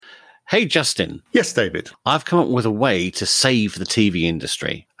Hey, Justin. Yes, David. I've come up with a way to save the TV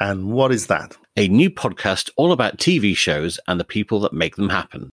industry. And what is that? A new podcast all about TV shows and the people that make them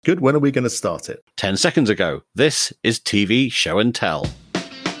happen. Good. When are we going to start it? 10 seconds ago. This is TV Show and Tell.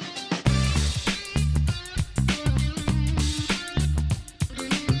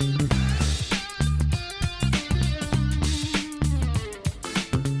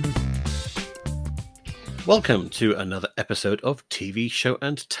 Welcome to another episode of TV Show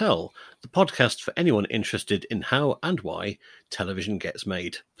and Tell, the podcast for anyone interested in how and why television gets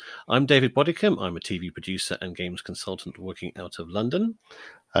made. I'm David Bodicum. I'm a TV producer and games consultant working out of London.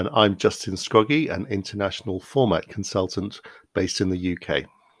 And I'm Justin Scroggy, an international format consultant based in the UK.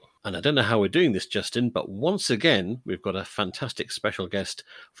 And I don't know how we're doing this, Justin, but once again, we've got a fantastic special guest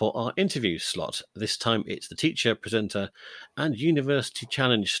for our interview slot. This time it's the teacher, presenter, and University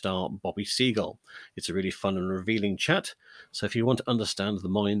Challenge star Bobby Seagull. It's a really fun and revealing chat, so if you want to understand the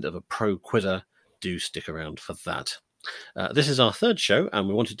mind of a pro quizzer, do stick around for that. This is our third show, and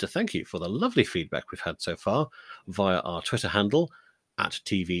we wanted to thank you for the lovely feedback we've had so far via our Twitter handle,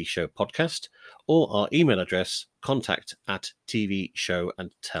 @TV Show Podcast, or our email address,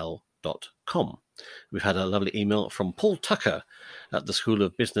 contact@tvshowandtell.com. We've had a lovely email from Paul Tucker at the School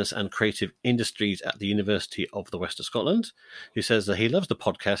of Business and Creative Industries at the University of the West of Scotland, who says that he loves the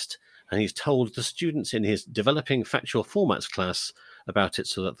podcast and he's told the students in his Developing Factual Formats class about it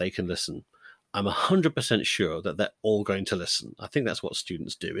so that they can listen. I'm 100% sure that they're all going to listen. I think that's what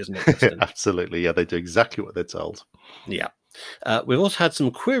students do, isn't it, Justin? Absolutely, yeah, they do exactly what they're told. Yeah. We've also had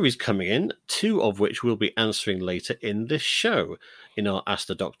some queries coming in, two of which we'll be answering later in this show, in our Ask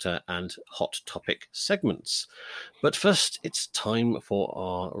the Doctor and Hot Topic segments. But first, it's time for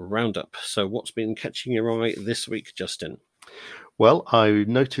our roundup. So what's been catching your eye this week, Justin? Well, I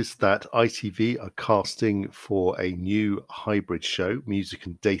noticed that ITV are casting for a new hybrid show, Music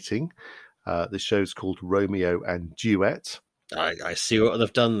and Dating. The show's called Romeo and Duet. I see what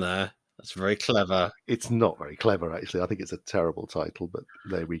they've done there. That's very clever. It's not very clever, actually. I think it's a terrible title, but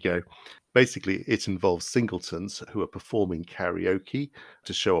there we go. Basically, it involves singletons who are performing karaoke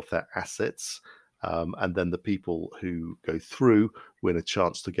to show off their assets. And then the people who go through win a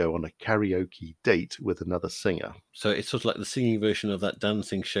chance to go on a karaoke date with another singer. So it's sort of like the singing version of that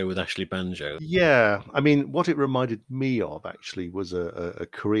dancing show with Ashley Banjo. Yeah. I mean, what it reminded me of, actually, was a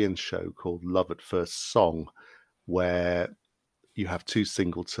Korean show called Love at First Song, where you have two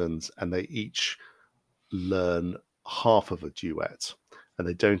singletons and they each learn half of a duet, and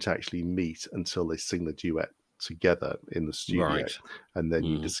they don't actually meet until they sing the duet together in the studio. Right. And then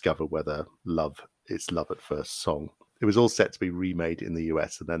you discover whether it's love at first song. It was all set to be remade in the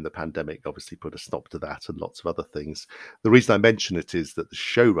US, and then the pandemic obviously put a stop to that and lots of other things. The reason I mention it is that the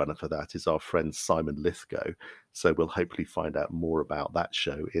showrunner for that is our friend Simon Lithgow. So we'll hopefully find out more about that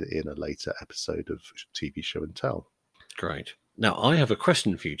show in a later episode of TV Show and Tell. Great. Now, I have a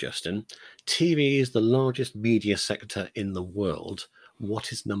question for you, Justin. TV is the largest media sector in the world.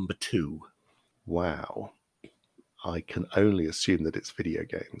 What is number 2? Wow. I can only assume that it's video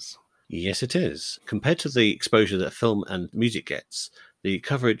games. Yes, it is. Compared to the exposure that film and music gets, the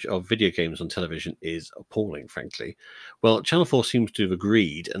coverage of video games on television is appalling, frankly. Well, Channel 4 seems to have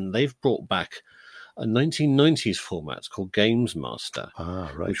agreed, and they've brought back a 1990s format called Games Master,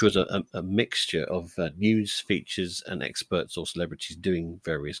 which was a mixture of news features and experts or celebrities doing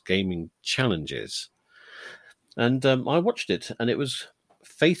various gaming challenges. And I watched it, and it was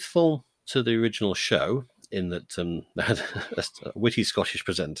faithful to the original show in that they had a witty Scottish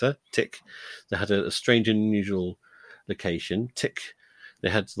presenter, tick. They had a strange and unusual location, tick. They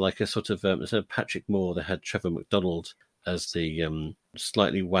had like a sort of, instead of Patrick Moore, they had Trevor McDonald as the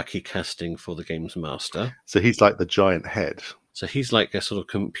slightly wacky casting for the Games Master. So he's like the giant head. So he's like a sort of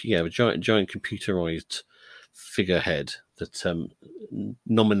a giant computerized figurehead that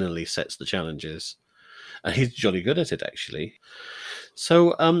nominally sets the challenges, and he's jolly good at it, actually.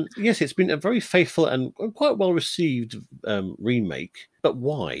 So yes, it's been a very faithful and quite well received remake. But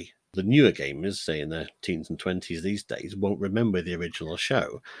why? The newer gamers, say in their teens and 20s these days, won't remember the original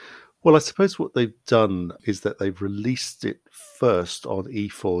show. Well, I suppose what they've done is that they've released it first on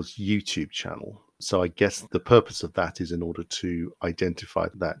E4's YouTube channel. So I guess the purpose of that is in order to identify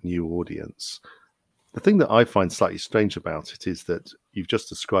that new audience. The thing that I find slightly strange about it is that you've just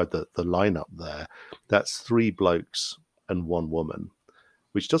described the lineup there. That's 3 blokes and 1 woman,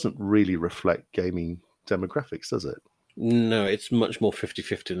 which doesn't really reflect gaming demographics, does it? No, it's much more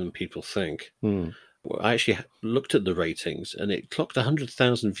 50-50 than people think. Well, I actually looked at the ratings, and it clocked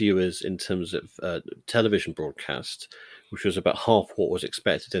 100,000 viewers in terms of television broadcast, which was about half what was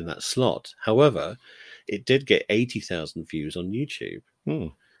expected in that slot. However, it did get 80,000 views on YouTube.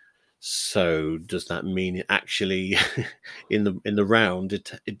 So does that mean it actually, in the round,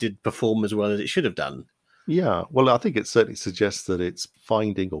 it did perform as well as it should have done? Yeah, well, I think it certainly suggests that it's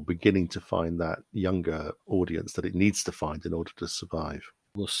finding or beginning to find that younger audience that it needs to find in order to survive.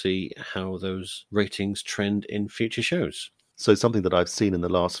 We'll see how those ratings trend in future shows. So something that I've seen in the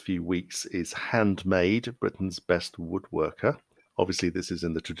last few weeks is Handmade, Britain's Best Woodworker. Obviously, this is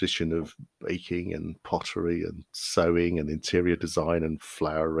in the tradition of baking and pottery and sewing and interior design and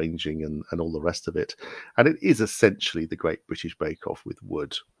flower arranging and all the rest of it. And it is essentially the Great British Bake Off with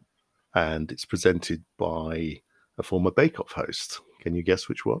wood. And it's presented by a former Bake Off host. Can you guess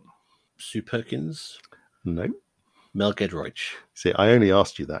which one? Sue Perkins? No. Mel Gedroych. See, I only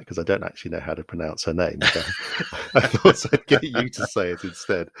asked you that because I don't actually know how to pronounce her name. So I thought I'd get you to say it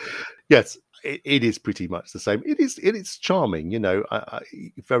instead. Yes, it is pretty much the same. It is charming. You know,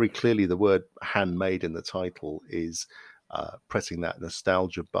 very clearly the word handmade in the title is pressing that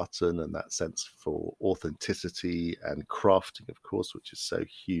nostalgia button and that sense for authenticity and crafting, of course, which is so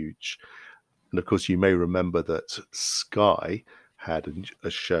huge. And of course, you may remember that Sky had a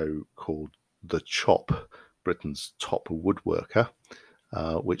show called The Chop, Britain's top woodworker,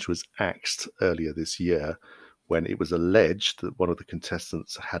 which was axed earlier this year when it was alleged that one of the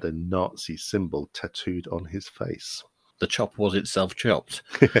contestants had a Nazi symbol tattooed on his face. The chop was itself chopped.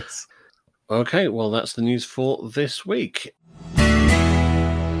 Yes. Okay, well, that's the news for this week.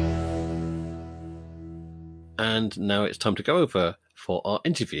 And now it's time to go over for our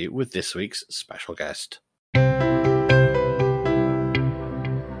interview with this week's special guest.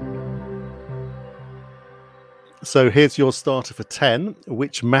 So here's your starter for 10.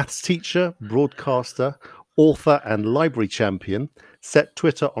 Which maths teacher, broadcaster, author and library champion set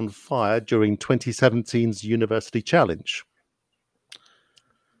Twitter on fire during 2017's University Challenge?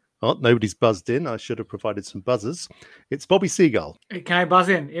 Oh, nobody's buzzed in. I should have provided some buzzers. It's Bobby Seagull. Can I buzz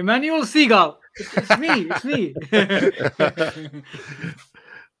in? Emmanuel Seagull. It's me. It's me.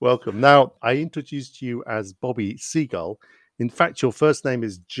 Welcome. Now, I introduced you as Bobby Seagull. In fact, your first name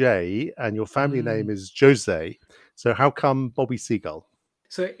is Jay and your family name is Jose. So how come Bobby Seagull?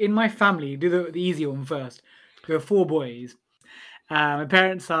 So in my family, do the easy one first. There are 4 boys. My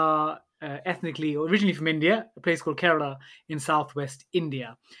parents are ethnically or originally from India, a place called Kerala in southwest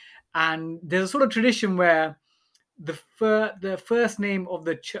India. And there's a sort of tradition where the first name of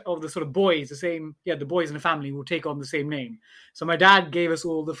the sort of boys, the boys in the family will take on the same name. So my dad gave us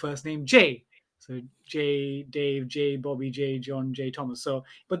all the first name J. So J, Dave, J, Bobby, J, John, J, Thomas. So,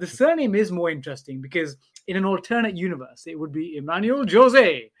 but the surname is more interesting because in an alternate universe, it would be Emmanuel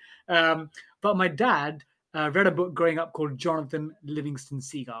Jose. But my dad read a book growing up called Jonathan Livingston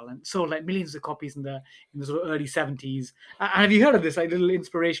Seagull, and sold like millions of copies in the sort of early 70s. And have you heard of this like little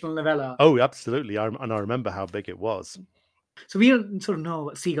inspirational novella? Oh, absolutely. I remember how big it was. So we don't sort of know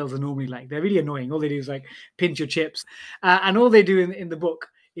what seagulls are normally like. They're really annoying. All they do is like pinch your chips. And all they do in the book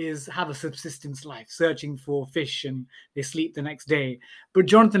is have a subsistence life, searching for fish, and they sleep the next day. But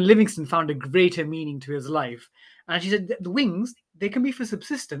Jonathan Livingston found a greater meaning to his life. And she said that the wings, they can be for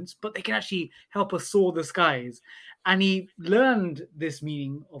subsistence, but they can actually help us soar the skies. And he learned this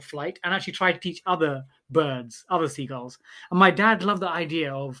meaning of flight and actually tried to teach other birds, other seagulls. And my dad loved the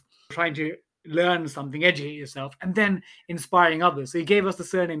idea of trying to learn something, educate yourself, and then inspiring others. So he gave us the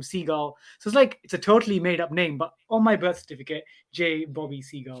surname Seagull. So it's a totally made up name, but on my birth certificate, J. Bobby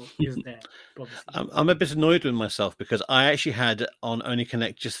Seagull is there. I'm a bit annoyed with myself because I actually had on Only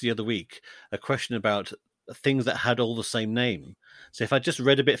Connect just the other week a question about things that had all the same name. So if I just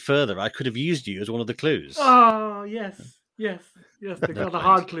read a bit further, I could have used you as one of the clues. Oh, yes. They got the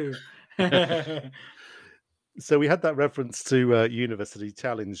hard clue. So we had that reference to University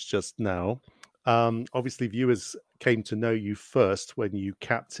Challenge just now. Obviously, viewers came to know you first when you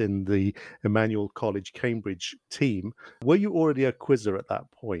captained the Emmanuel College Cambridge team. Were you already a quizzer at that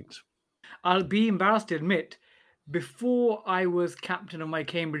point? I'll be embarrassed to admit, before I was captain of my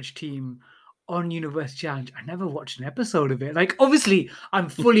Cambridge team on University Challenge, I never watched an episode of it. Like, obviously, I'm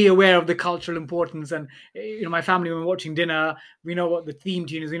fully aware of the cultural importance, and my family, when we're watching dinner, we know what the theme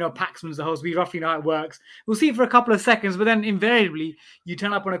tune is. We know Paxman's the host. We roughly know how it works. We'll see it for a couple of seconds, but then invariably, you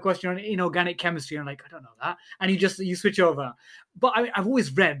turn up on a question on inorganic chemistry, and I'm like, I don't know that, and you switch over. But I've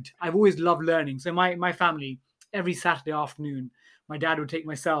always read. I've always loved learning. So my family, every Saturday afternoon, my dad would take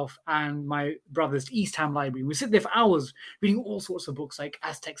myself and my brothers to East Ham Library. We sit there for hours reading all sorts of books like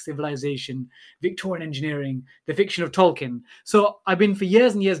Aztec Civilization, Victorian Engineering, the fiction of Tolkien. So I've been for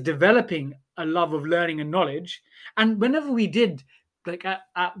years and years developing a love of learning and knowledge. And whenever we did like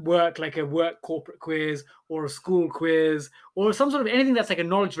at work, like a work corporate quiz or a school quiz or some sort of anything that's like a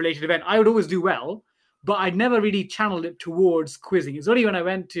knowledge related event, I would always do well. but I'd never really channeled it towards quizzing. It's only when I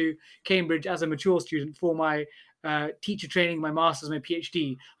went to Cambridge as a mature student for my teacher training, my master's, my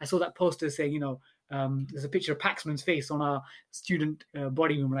PhD, I saw that poster saying, there's a picture of Paxman's face on our student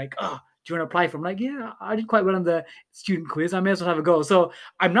body room. Like, do you want to apply for? I'm like, yeah, I did quite well on the student quiz. I may as well have a go. So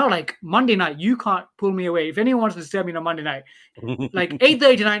I'm now like, Monday night, you can't pull me away. If anyone wants to disturb me on Monday night, like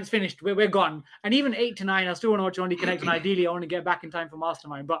 8:30 to 9 is finished. We're gone. And even 8 to 9, I still want to watch Only Connect. And ideally, I want to get back in time for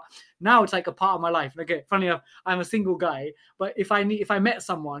Mastermind. But now it's like a part of my life. Okay, funny enough, I'm a single guy. But if I met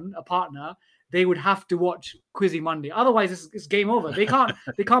someone, a partner, they would have to watch Quizzy Monday. Otherwise, it's game over. They can't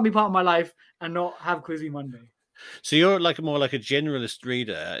be part of my life and not have Quizzy Monday. So you're more like a generalist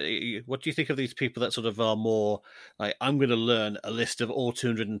reader. What do you think of these people that sort of are more like, I'm going to learn a list of all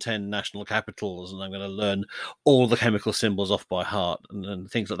 210 national capitals, and I'm going to learn all the chemical symbols off by heart and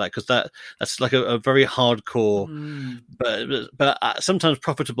things like that? Because that's like a very hardcore, but sometimes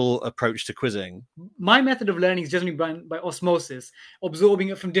profitable approach to quizzing. My method of learning is generally by osmosis, absorbing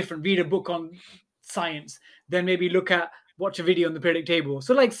it from different. Read a book on science, then maybe watch a video on the periodic table.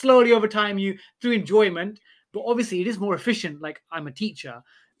 So like slowly over time, through enjoyment. But obviously, it is more efficient. Like, I'm a teacher.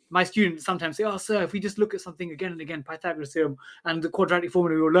 My students sometimes say, sir, if we just look at something again and again, Pythagoras theorem and the quadratic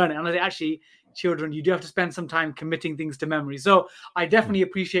formula, we will learn it. And I say, actually, children, you do have to spend some time committing things to memory. So I definitely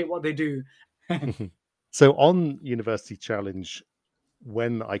appreciate what they do. So on University Challenge,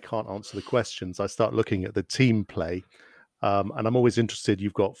 when I can't answer the questions, I start looking at the team play. And I'm always interested.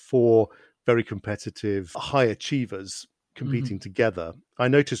 You've got 4 very competitive high achievers competing together. I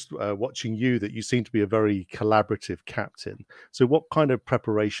noticed watching you that you seem to be a very collaborative captain. So what kind of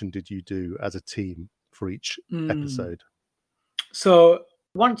preparation did you do as a team for each episode? So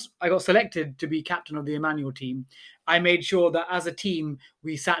once I got selected to be captain of the Emmanuel team, I made sure that as a team,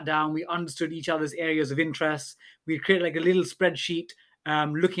 we sat down, we understood each other's areas of interest. We created like a little spreadsheet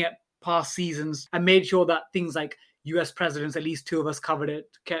looking at past seasons and made sure that things like US presidents, at least 2 of us covered it,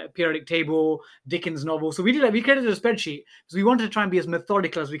 periodic table, Dickens novel. So we created a spreadsheet because we wanted to try and be as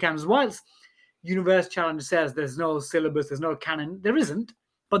methodical as we can. As whilst Universe Challenge says there's no syllabus, there's no canon, there isn't,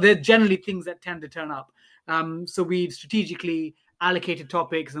 but there are generally things that tend to turn up. So we strategically allocated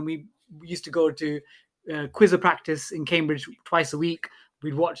topics, and we used to go to quizzer practice in Cambridge twice a week.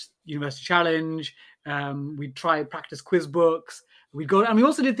 We'd watch University Challenge, we'd try practice quiz books. We go, and we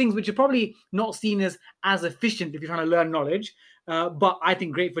also did things which are probably not seen as efficient if you're trying to learn knowledge, but I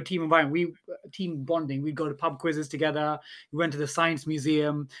think great for team environment. Team bonding. We'd go to pub quizzes together. We went to the science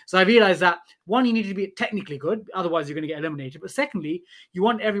museum. So I realized that one, you need to be technically good, otherwise you're going to get eliminated. But secondly, you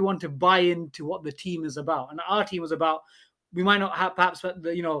want everyone to buy into what the team is about. And our team was about, we might not have perhaps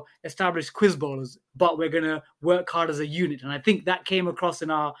established quiz bowlers, but we're going to work hard as a unit. And I think that came across in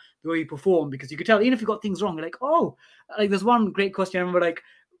the way we perform, because you could tell, even if you got things wrong, you're like, there's one great question. I remember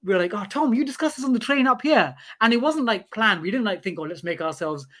we were like, Tom, you discussed this on the train up here. And it wasn't like planned. We didn't think, let's make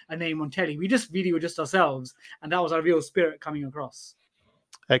ourselves a name on telly. We just really were just ourselves. And that was our real spirit coming across.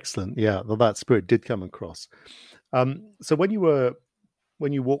 Excellent. Yeah, well, that spirit did come across. So when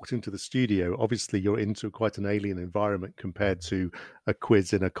you walked into the studio, obviously you're into quite an alien environment compared to a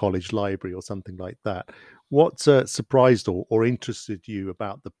quiz in a college library or something like that. What surprised or interested you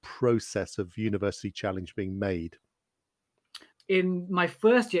about the process of University Challenge being made? In my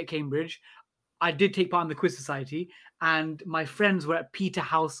first year at Cambridge, I did take part in the Quiz Society, and my friends were at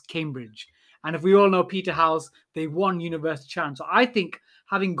Peterhouse, Cambridge. And if we all know Peterhouse, they won University Challenge. So I think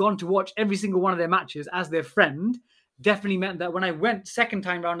having gone to watch every single one of their matches as their friend definitely meant that when I went second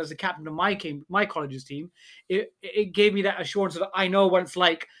time round as the captain of my college's team, it gave me that assurance that I know what it's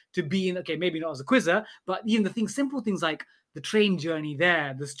like to be in, okay, maybe not as a quizzer, but even simple things like the train journey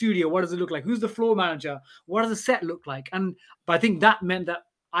there, the studio, what does it look like? Who's the floor manager? What does the set look like? But I think that meant that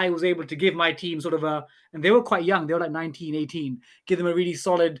I was able to give my team and they were quite young, they were like 19, 18, give them a really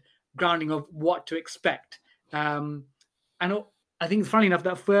solid grounding of what to expect. And I think it's funny enough,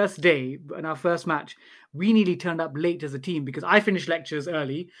 that first day in our first match, we nearly turned up late as a team because I finished lectures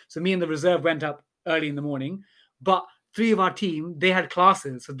early. So me and the reserve went up early in the morning. But 3 of our team, they had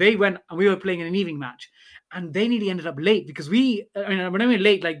classes. So they went and we were playing in an evening match. And they nearly ended up late because when I mean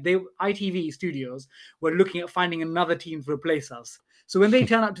late, ITV studios were looking at finding another team to replace us. So when they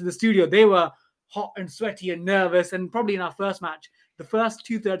turned up to the studio, they were hot and sweaty and nervous. And probably in our first match, the first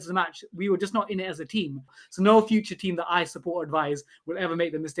 2/3 of the match, we were just not in it as a team. So no future team that I support or advise will ever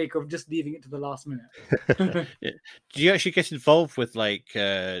make the mistake of just leaving it to the last minute. Do you actually get involved with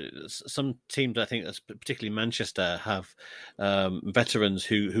some teams? I think that's particularly Manchester have veterans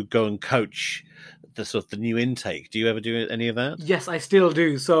who go and coach the new intake. Do you ever do any of that? Yes, I still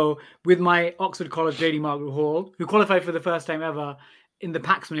do. So with my Oxford College JD Margaret Hall, who qualified for the first time ever in the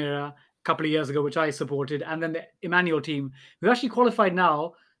Paxman era, couple of years ago, which I supported, and then the Emmanuel team, who actually qualified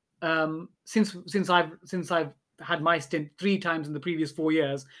now. Since I've had my stint 3 times in the previous 4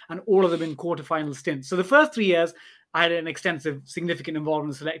 years, and all of them in quarterfinal stints. So the first 3 years, I had an extensive, significant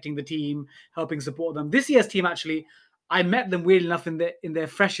involvement in selecting the team, helping support them. This year's team, actually, I met them weirdly enough in their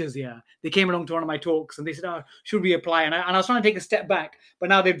freshers year. They came along to one of my talks and they said, "Oh, should we apply?" And I was trying to take a step back, but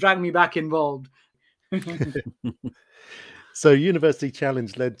now they've dragged me back involved. So University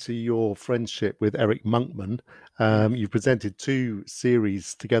Challenge led to your friendship with Eric Monkman. You've presented 2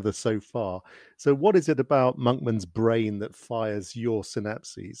 series together so far. So what is it about Monkman's brain that fires your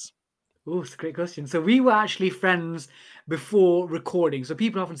synapses? Oh, it's a great question. So we were actually friends before recording. So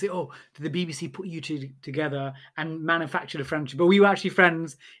people often say, "Oh, did the BBC put you two together and manufactured a friendship?" But we were actually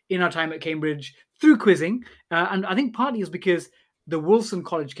friends in our time at Cambridge through quizzing. And I think partly is because the Wilson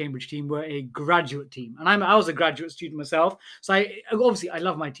College Cambridge team were a graduate team. And I was a graduate student myself. So I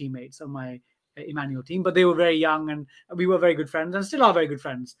love my teammates on my Emmanuel team, but they were very young and we were very good friends and still are very good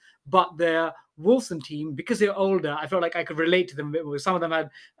friends. But the Wilson team, because they're older, I felt like I could relate to them a bit more. Some of them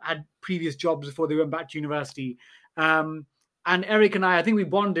had previous jobs before they went back to university. And Eric and I think we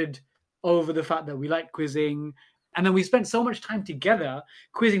bonded over the fact that we like quizzing. And then we spent so much time together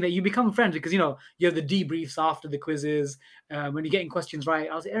quizzing that you become friends because, you have the debriefs after the quizzes. When you're getting questions right,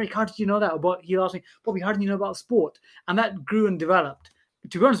 I was like, "Eric, how did you know that?" Or he asked me, "Bobby, how did you know about sport?" And that grew and developed.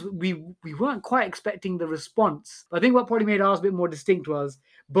 To be honest, we weren't quite expecting the response. I think what probably made ours a bit more distinct was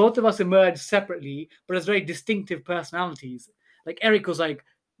both of us emerged separately, but as very distinctive personalities. Like Eric was like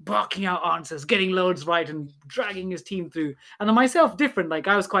barking out answers, getting loads right and dragging his team through. And then myself, different. Like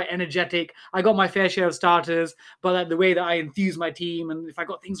I was quite energetic. I got my fair share of starters, but like the way that I enthused my team and if I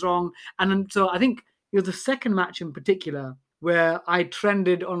got things wrong. And then, so I think it was the second match in particular where I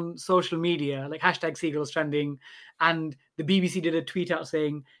trended on social media, like hashtag Seagull was trending, and the BBC did a tweet out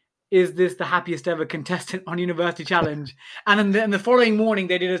saying, "Is this the happiest ever contestant on University Challenge?" And then the following morning,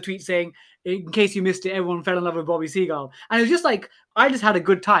 they did a tweet saying, "In case you missed it, everyone fell in love with Bobby Seagull." And it was just like, I just had a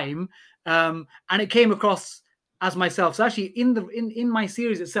good time. And it came across as myself. So actually, in my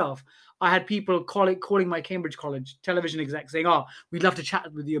series itself, I had people calling my Cambridge College television exec saying, "Oh, we'd love to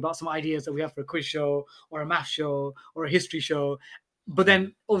chat with you about some ideas that we have for a quiz show or a math show or a history show." But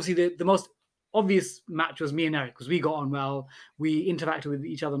then obviously the most obvious match was me and Eric because we got on well. We interacted with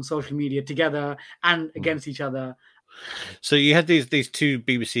each other on social media together and against each other. So you had these 2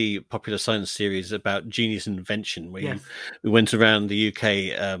 BBC popular science series about genius and invention, where you went around the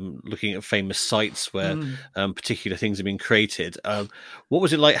UK looking at famous sites where particular things have been created. What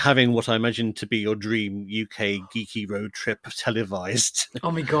was it like having what I imagine to be your dream UK geeky road trip televised?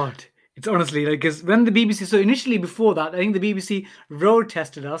 Oh my God. It's honestly like, because when the BBC, so initially before that, I think the BBC road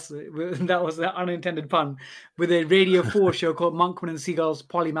tested us, that was an unintended pun, with a Radio 4 show called Monkman and Seagull's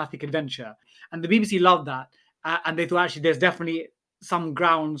Polymathic Adventure. And the BBC loved that. And they thought, actually, there's definitely some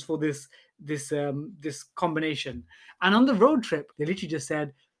grounds for this combination. And on the road trip, they literally just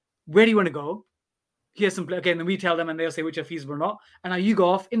said, "Where do you want to go? Here's some, okay," and then we tell them and they'll say which are feasible or not. And now you go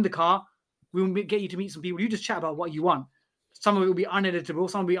off in the car, we'll get you to meet some people. You just chat about what you want. Some of it will be uneditable,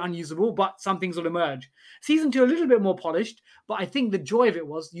 some will be unusable, but some things will emerge. Season 2, a little bit more polished, but I think the joy of it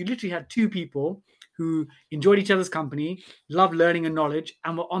was you literally had 2 people who enjoyed each other's company, loved learning and knowledge,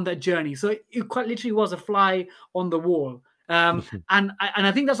 and were on that journey. So it quite literally was a fly on the wall. And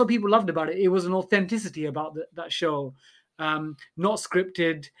I think that's what people loved about it. It was an authenticity about that show, not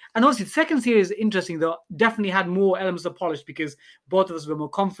scripted. And obviously, the second series is interesting, though, definitely had more elements of polish because both of us were more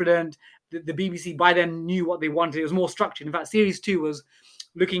confident. The BBC by then knew what they wanted. It was more structured. In fact, series 2 was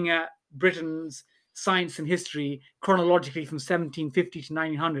looking at Britain's science and history chronologically from 1750 to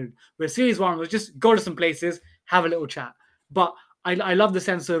 1900, where series 1 was just go to some places, have a little chat. But I love the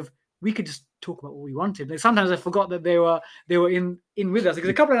sense of we could just talk about what we wanted. Like sometimes I forgot that they were in with us because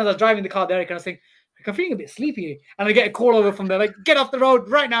a couple of times I was driving the car there and I was saying, like, I'm feeling a bit sleepy, and I get a call over from there like, "Get off the road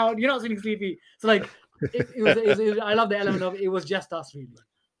right now, you're not feeling sleepy." So like it was I love the element of it was just us really.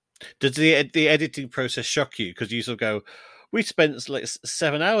 Does the editing process shock you because you sort of go, "We spent like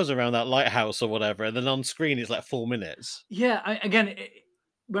 7 hours around that lighthouse or whatever," and then on screen it's like 4 minutes? Yeah,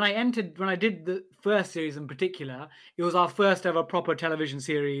 when I did the first series in particular, it was our first ever proper television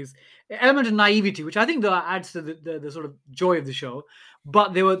series. Element of naivety, which I think that adds to the sort of joy of the show.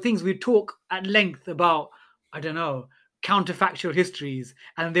 But there were things we'd talk at length about, I don't know, counterfactual histories.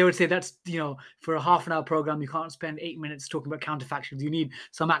 And they would say that's, for a half an hour program, you can't spend 8 minutes talking about counterfactuals. You need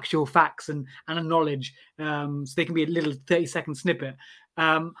some actual facts and a knowledge. So they can be a little 30-second snippet.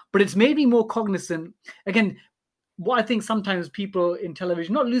 But it's made me more cognizant. Again, what I think sometimes people in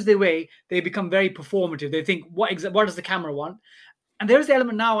television not lose their way, they become very performative. They think, what does the camera want? And there's the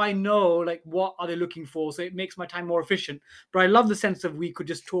element now I know, like, what are they looking for? So it makes my time more efficient. But I love the sense of we could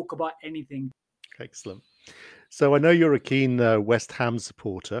just talk about anything. Excellent. So I know you're a keen West Ham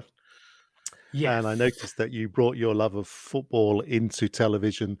supporter. Yes. And I noticed that you brought your love of football into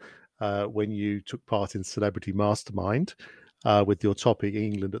television when you took part in Celebrity Mastermind with your topic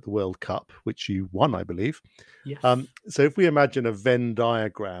England at the World Cup, which you won, I believe. Yes. So if we imagine a Venn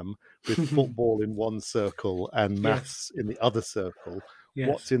diagram with football in one circle and maths in the other circle,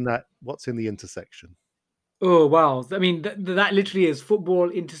 what's in the intersection? Oh, wow. I mean, that literally is football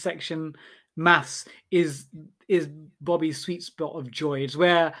intersection. Maths is Bobby's sweet spot of joy. It's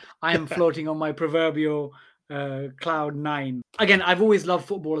where I am floating on my proverbial cloud nine. Again, I've always loved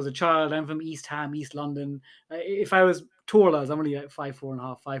football as a child. I'm from East Ham, East London. If I was taller, I'm only like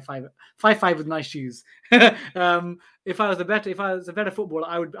 5'4.5", 5'5" with nice shoes. If I was a better footballer,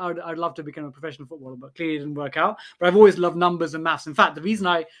 I'd love to become a professional footballer, but clearly it didn't work out. But I've always loved numbers and maths. In fact, the reason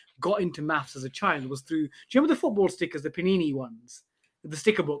I got into maths as a child was through. Do you remember the football stickers, the Panini ones? The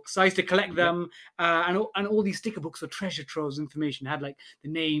sticker books. So I used to collect them, and all these sticker books were treasure troves of information. Had like the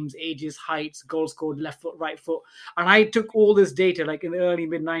names, ages, heights, goals scored, left foot, right foot. And I took all this data like in the early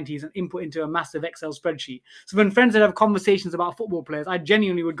mid-90s and input into a massive Excel spreadsheet. So when friends would have conversations about football players, I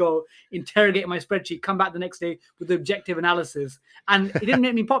genuinely would go interrogate my spreadsheet, come back the next day with the objective analysis. And it didn't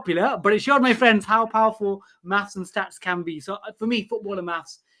make me popular, but it showed my friends how powerful maths and stats can be. So for me, football and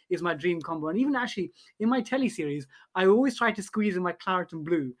maths is my dream combo. And even actually in my telly series, I always try to squeeze in my claret and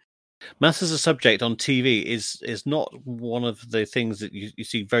blue. Maths as a subject on TV is not one of the things that you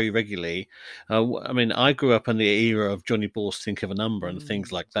see very regularly. I mean, I grew up in the era of Johnny Ball's Think of a Number and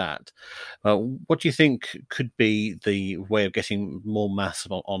things like that. What do you think could be the way of getting more maths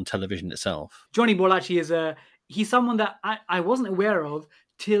on television itself? Johnny Ball actually he's someone that I wasn't aware of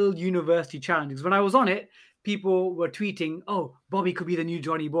till University Challenges. When I was on it, people were tweeting, "Oh, Bobby could be the new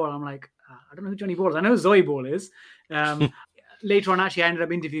Johnny Ball." I'm like, I don't know who Johnny Ball is. I know who Zoe Ball is. Later on, actually, I ended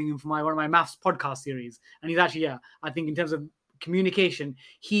up interviewing him for one of my maths podcast series. And he's actually, I think in terms of communication,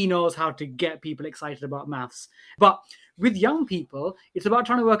 he knows how to get people excited about maths. But with young people, it's about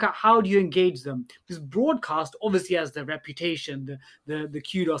trying to work out how do you engage them. Because broadcast obviously has the reputation, the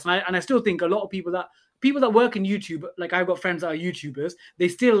kudos. And I still think a lot of people that work in YouTube, like I've got friends that are YouTubers, they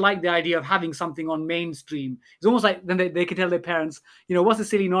still like the idea of having something on mainstream. It's almost like then they can tell their parents, what's the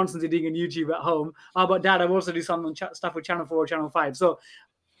silly nonsense you're doing on YouTube at home? But Dad, I've also do some stuff with Channel 4 or Channel 5. So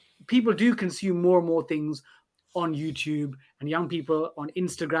people do consume more and more things on YouTube, and young people on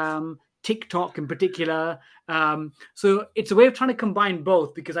Instagram, TikTok in particular. So it's a way of trying to combine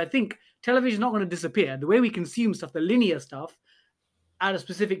both, because I think television is not going to disappear. The way we consume stuff, the linear stuff, at a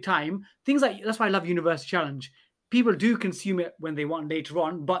specific time, things like that's why I love University Challenge. People do consume it when they want later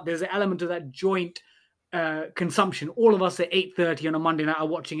on, but there's an element of that joint consumption. All of us at 8:30 on a Monday night are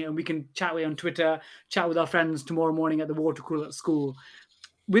watching it, and we can chat away on Twitter, chat with our friends tomorrow morning at the water cooler at school.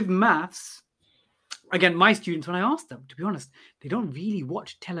 With maths, again, my students, when I ask them, to be honest, they don't really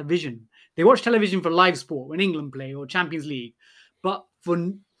watch television. They watch television for live sport when England play or Champions League, but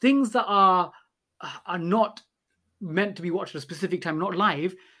for things that are not meant to be watched at a specific time, not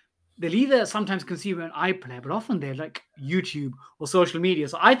live, they'll either sometimes consume an iPlayer, but often they're like YouTube or social media.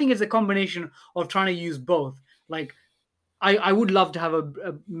 So I think it's a combination of trying to use both. Like, I would love to have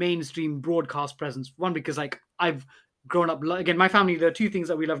a mainstream broadcast presence. One, because like I've grown up, again, my family, there are two things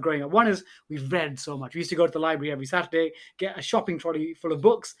that we love growing up. One is we've read so much. We used to go to the library every Saturday, get a shopping trolley full of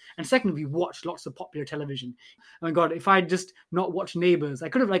books. And second, we watched lots of popular television. Oh my God, if I just not watched Neighbours, I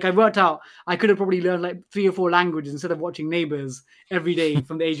could have, like, I worked out, I could have probably learned like 3 or 4 languages instead of watching Neighbours every day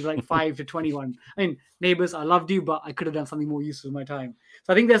from the age of like 5 to 21. I mean, Neighbours, I loved you, but I could have done something more useful with my time.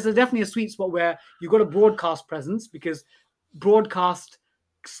 So I think there's definitely a sweet spot where you've got a broadcast presence, because broadcast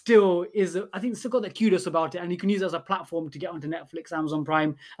still is, I think, still got that kudos about it, and you can use it as a platform to get onto Netflix, Amazon Prime,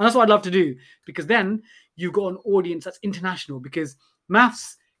 and that's what I'd love to do, because then you've got an audience that's international, because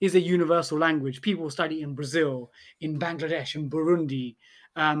maths is a universal language. People study in Brazil, in Bangladesh, in Burundi,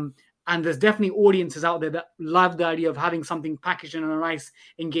 and there's definitely audiences out there that love the idea of having something packaged in a nice,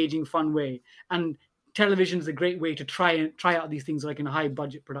 engaging, fun way, and television is a great way to try out these things, like in high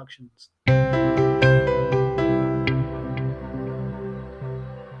budget productions.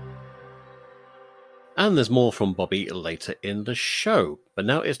 And there's more from Bobby later in the show. But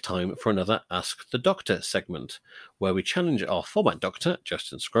now it's time for another Ask the Doctor segment, where we challenge our format doctor,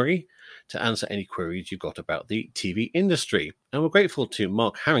 Justin Scroggy, to answer any queries you've got about the TV industry. And we're grateful to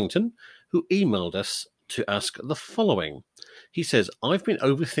Mark Harrington, who emailed us to ask the following. He says, I've been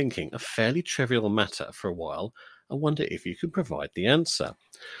overthinking a fairly trivial matter for a while I wonder if you could provide the answer.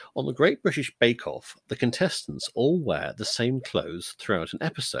 On the Great British Bake Off, the contestants all wear the same clothes throughout an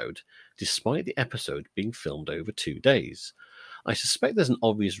episode, despite the episode being filmed over 2 days. I suspect there's an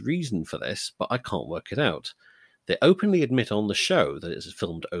obvious reason for this, but I can't work it out. They openly admit on the show that it's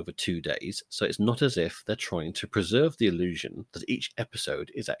filmed over 2 days, so it's not as if they're trying to preserve the illusion that each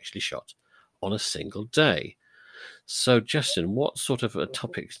episode is actually shot on a single day. So, Justin, what sort of a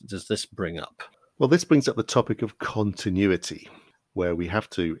topic does this bring up? Well, this brings up the topic of continuity, where we have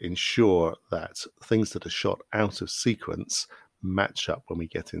to ensure that things that are shot out of sequence match up when we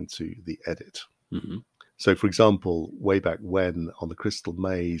get into the edit. Mm-hmm. So, for example, way back when on the Crystal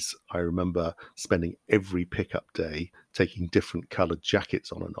Maze, I remember spending every pickup day taking different coloured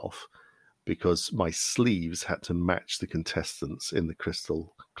jackets on and off because my sleeves had to match the contestants in the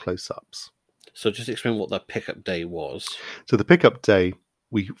crystal close-ups. So just explain what that pickup day was. So the pickup day,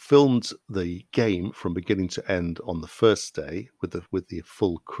 we filmed the game from beginning to end on the first day with the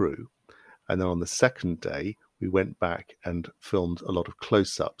full crew. And then on the second day, we went back and filmed a lot of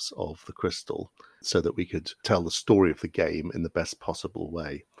close-ups of the crystal so that we could tell the story of the game in the best possible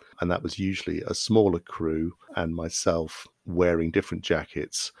way. And that was usually a smaller crew and myself wearing different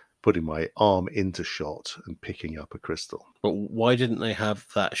jackets, putting my arm into shot and picking up a crystal. But why didn't they have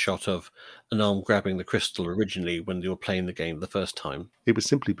that shot of an arm grabbing the crystal originally when they were playing the game the first time? It was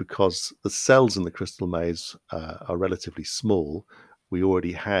simply because the cells in the Crystal Maze are relatively small. We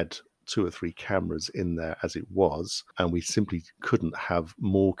already had 2 or 3 cameras in there as it was, and we simply couldn't have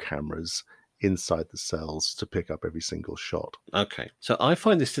more cameras inside the cells to pick up every single shot. Okay. So I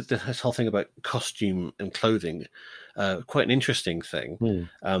find this whole thing about costume and clothing quite an interesting thing.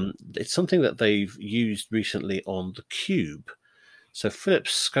 It's something that they've used recently on The Cube. So Philip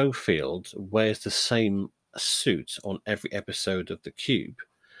Schofield wears the same suit on every episode of The Cube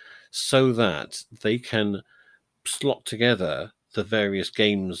so that they can slot together the various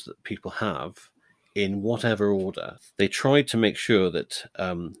games that people have in whatever order. They tried to make sure that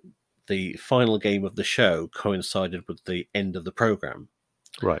the final game of the show coincided with the end of the program.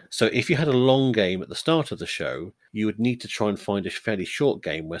 Right. So if you had a long game at the start of the show, you would need to try and find a fairly short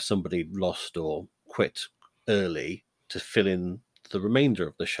game where somebody lost or quit early to fill in the remainder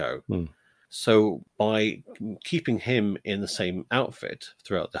of the show. So by keeping him in the same outfit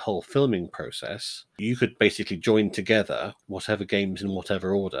throughout the whole filming process, you could basically join together whatever games in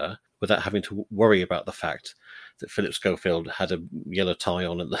whatever order without having to worry about the fact that Philip Schofield had a yellow tie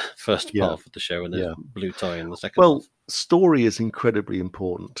on in the first half of the show and a blue tie in the second half. Story is incredibly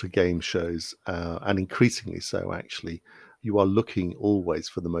important to game shows, and increasingly so, actually. You are looking always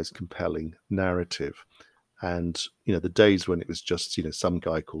for the most compelling narrative. And, the days when it was just, some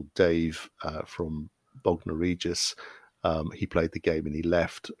guy called Dave from Bognor Regis, he played the game and he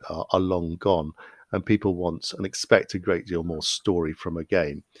left, are long gone. And people want and expect a great deal more story from a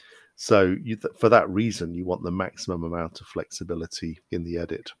game. So for that reason, you want the maximum amount of flexibility in the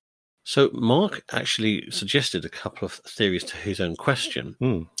edit. So Mark actually suggested a couple of theories to his own question,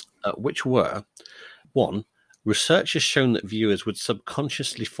 which were, 1, research has shown that viewers would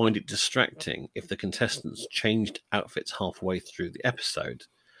subconsciously find it distracting if the contestants changed outfits halfway through the episode.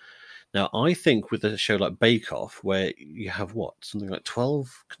 Now, I think with a show like Bake Off, where you have, something like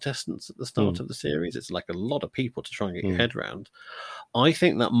 12 contestants at the start of the series, it's like a lot of people to try and get your head around. I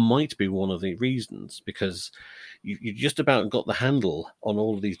think that might be one of the reasons, because you just about got the handle on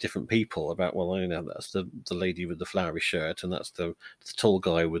all of these different people about, that's the lady with the flowery shirt, and that's the tall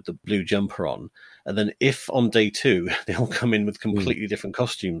guy with the blue jumper on. And then if on day 2 they all come in with completely different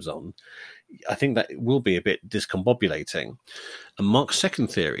costumes on, I think that will be a bit discombobulating. And Mark's second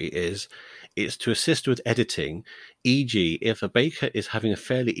theory is it's to assist with editing, e.g. if a baker is having a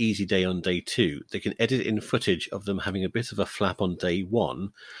fairly easy day on day 2, they can edit in footage of them having a bit of a flap on day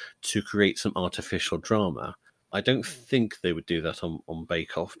 1 to create some artificial drama. I don't think they would do that on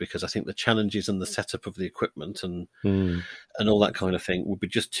Bake Off, because I think the challenges and the setup of the equipment and all that kind of thing would be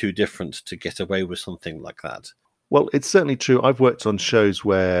just too different to get away with something like that. Well, it's certainly true. I've worked on shows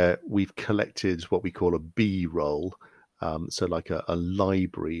where we've collected what we call a B-roll, so like a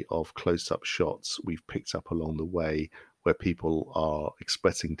library of close-up shots we've picked up along the way where people are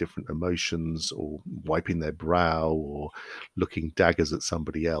expressing different emotions or wiping their brow or looking daggers at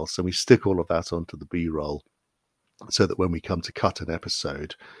somebody else. And we stick all of that onto the B-roll so that when we come to cut an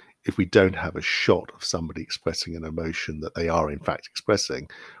episode, if we don't have a shot of somebody expressing an emotion that they are in fact expressing,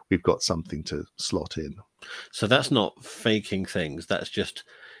 we've got something to slot in. So that's not faking things. That's just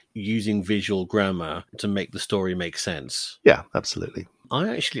using visual grammar to make the story make sense. Yeah, absolutely. I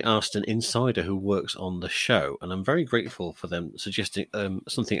actually asked an insider who works on the show, and I'm very grateful for them suggesting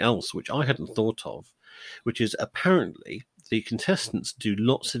something else which I hadn't thought of, which is apparently the contestants do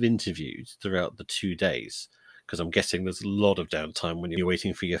lots of interviews throughout the 2 days, because I'm guessing there's a lot of downtime when you're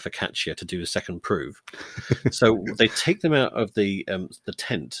waiting for your focaccia to do a second prove. So they take them out of the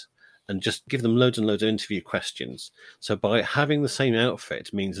tent and just give them loads and loads of interview questions. So by having the same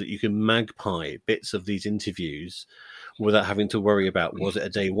outfit means that you can magpie bits of these interviews without having to worry about, was it a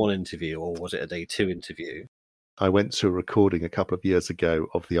day one interview or was it a day two interview? I went to a recording a couple of years ago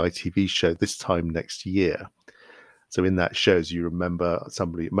of the ITV show This Time Next Year. So in that show, as you remember, a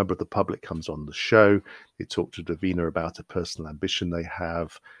member of the public comes on the show. They talk to Davina about a personal ambition they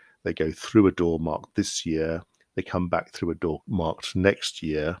have. They go through a door marked this year. They come back through a door marked next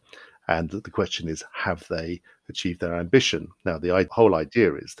year. And the question is, have they achieved their ambition? Now, the whole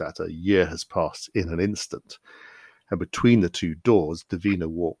idea is that a year has passed in an instant. And between the two doors, Davina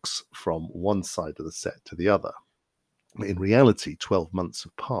walks from one side of the set to the other. In reality, 12 months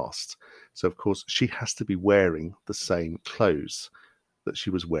have passed. So, of course, she has to be wearing the same clothes that she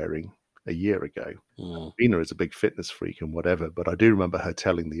was wearing a year ago. Davina is a big fitness freak and whatever, but I do remember her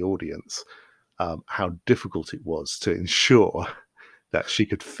telling the audience how difficult it was to ensure that she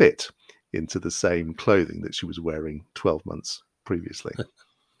could fit into the same clothing that she was wearing 12 months previously.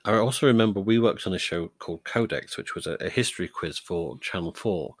 I also remember we worked on a show called Codex, which was a history quiz for Channel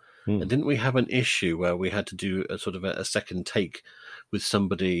 4. And didn't we have an issue where we had to do a sort of a second take with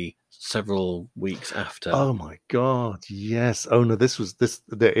somebody several weeks after? Oh my God, yes. Oh no,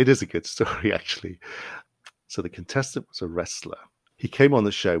 it is a good story, actually. So the contestant was a wrestler. He came on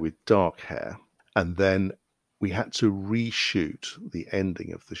the show with dark hair, and then we had to reshoot the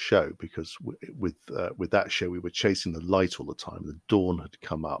ending of the show because with that show, we were chasing the light all the time. The dawn had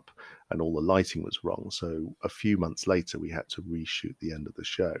come up and all the lighting was wrong. So a few months later, we had to reshoot the end of the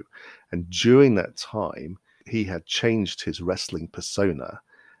show. And during that time, he had changed his wrestling persona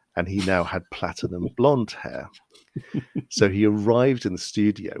and he now had platinum blonde hair. So he arrived in the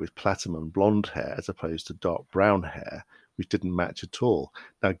studio with platinum blonde hair as opposed to dark brown hair, which didn't match at all.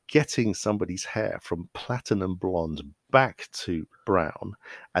 Now, getting somebody's hair from platinum blonde back to brown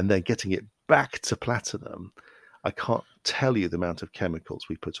and then getting it back to platinum, I can't tell you the amount of chemicals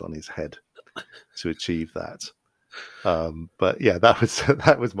we put on his head to achieve that. But yeah,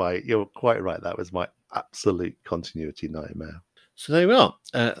 that was my, you're quite right, that was my absolute continuity nightmare. So there we are.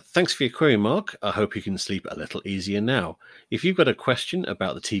 Thanks for your query, Mark. I hope you can sleep a little easier now. If you've got a question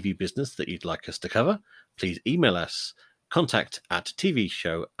about the TV business that you'd like us to cover, please email us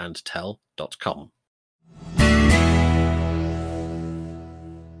contact@tvshowandtell.com.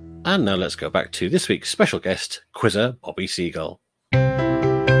 And now let's go back to this week's special guest, quizzer Bobby Seagull.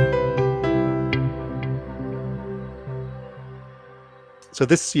 So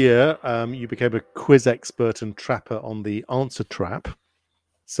this year, you became a quiz expert and trapper on the Answer Trap.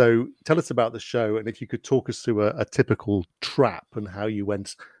 So tell us about the show, and if you could talk us through a typical trap and how you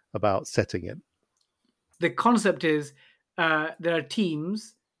went about setting it. The concept is there are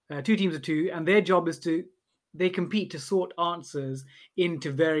teams, 2 teams of 2, and their job is they compete to sort answers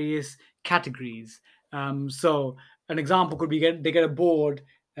into various categories. So an example could be they get a board,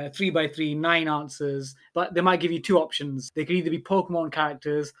 3 by 3, 9 answers, but they might give you 2 options. They could either be Pokemon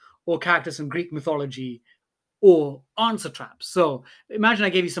characters or characters from Greek mythology or answer traps. So imagine I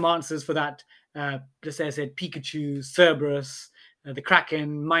gave you some answers for that. Let's say I said Pikachu, Cerberus, the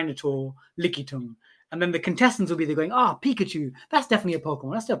Kraken, Minotaur, Lickitung. And then the contestants will be there going, Pikachu, that's definitely a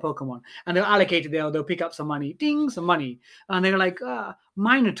Pokemon. That's a Pokemon. And they'll allocate it there. They'll pick up some money. Ding, some money. And they're like,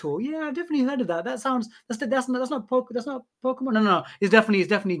 Minotaur. Yeah, I've definitely heard of that. That sounds, that's not Pokemon. No. It's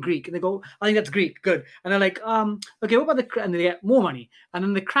definitely Greek. And they go, I think that's Greek. Good. And they're like, okay, what about and they get more money. And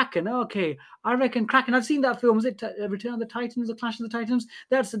then the Kraken. Okay, I reckon Kraken. I've seen that film. Is it Return of the Titans or Clash of the Titans?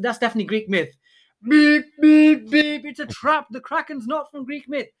 That's definitely Greek myth. Beep, beep, beep. It's a trap. The Kraken's not from Greek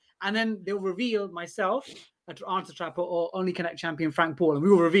myth. And then they'll reveal myself, Answer Trapper, or Only Connect champion Frank Paul. And we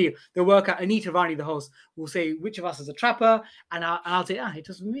will reveal, they'll work out, Anita Varney, the host, will say which of us is a trapper. And I'll say, it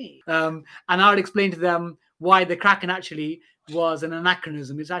was me. And I'll explain to them why the Kraken actually was an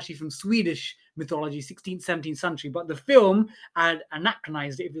anachronism. It's actually from Swedish mythology, 16th, 17th century. But the film had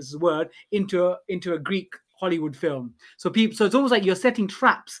anachronized it, if this is a word, into a Greek Hollywood film. So it's almost like you're setting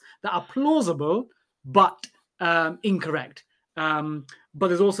traps that are plausible, but incorrect. But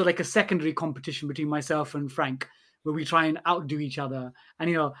there's also like a secondary competition between myself and Frank where we try and outdo each other.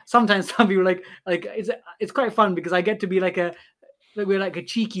 And sometimes some people like it's quite fun because I get to be we're like a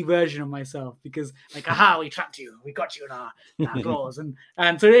cheeky version of myself because aha, we trapped you, we got you in our claws, and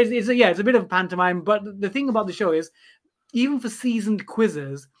so it's a bit of pantomime. But the thing about the show is even for seasoned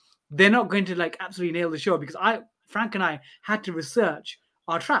quizzes, they're not going to like absolutely nail the show, because Frank and I had to research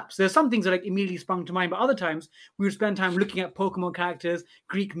our traps. There's some things that like immediately sprung to mind, but other times we would spend time looking at Pokemon characters,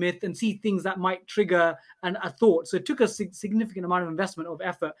 Greek myth, and see things that might trigger a thought. So it took a significant amount of investment of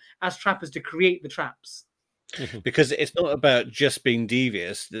effort as trappers to create the traps. Because it's not about just being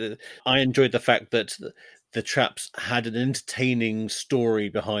devious. I enjoyed the fact that the traps had an entertaining story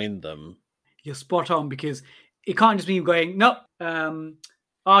behind them. You're spot on, because it can't just be going, nope,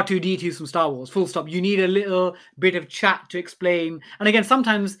 R2D2 from Star Wars, full stop. You need a little bit of chat to explain. And again,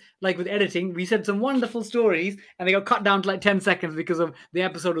 sometimes, like with editing, we said some wonderful stories and they got cut down to like 10 seconds because of the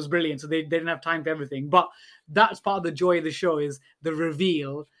episode was brilliant. So they didn't have time for everything. But that's part of the joy of the show, is the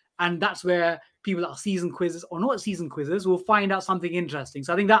reveal. And that's where people that are season quizzes or not season quizzes will find out something interesting.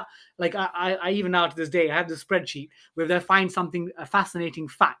 So I think that, like, I even now to this day, I have this spreadsheet where if they find something, a fascinating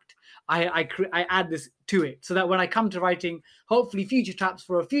fact, I add this to it, so that when I come to writing, hopefully, future traps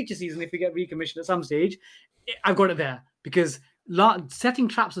for a future season, if we get recommissioned at some stage, I've got it there. Because setting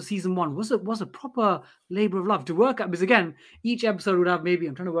traps for season 1 was a proper labor of love to work out. Because again, each episode would have maybe,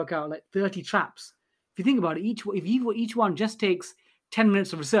 I'm trying to work out, like 30 traps. If you think about it, each one just takes 10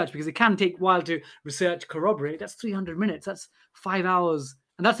 minutes of research, because it can take a while to research, corroborate. That's 300 minutes. That's 5 hours.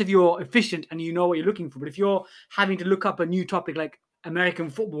 And that's if you're efficient and you know what you're looking for. But if you're having to look up a new topic like American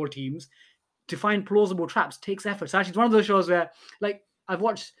football teams, to find plausible traps takes effort. So actually, it's one of those shows where, like, I've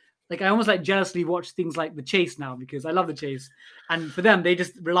watched, like, I almost like jealously watch things like The Chase now, because I love The Chase. And for them, they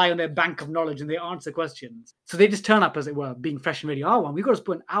just rely on their bank of knowledge and they answer questions. So they just turn up, as it were, being fresh and ready. Oh, well, we've got to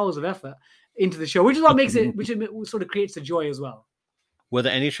put hours of effort into the show, which is what makes it, which sort of creates the joy as well. Were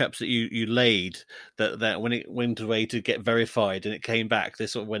there any traps that you laid that when it went away to get verified and it came back, they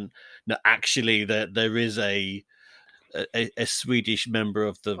sort of went, no, actually, there is a Swedish member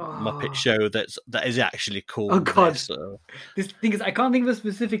of the Muppet Show that is actually called. Oh God! This. This thing is, I can't think of a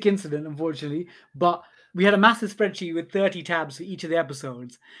specific incident, unfortunately, but we had a massive spreadsheet with 30 tabs for each of the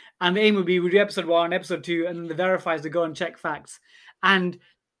episodes, and the aim would be we do episode 1, episode 2, and then the verifiers would go and check facts. And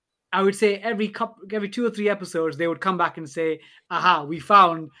I would say every 2 or 3 episodes, they would come back and say, "Aha, we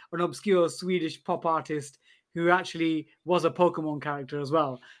found an obscure Swedish pop artist who actually was a Pokemon character as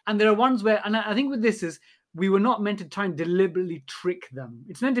well." And there are ones where, and I think with this is, we were not meant to try and deliberately trick them.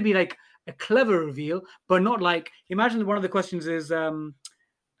 It's meant to be like a clever reveal, but not like, imagine one of the questions is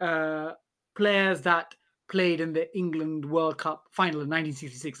players that played in the England World Cup final in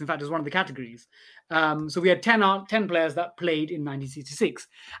 1966. In fact, it was one of the categories. So we had 10 players that played in 1966.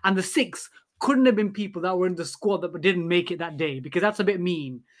 And the 6 couldn't have been people that were in the squad that didn't make it that day, because that's a bit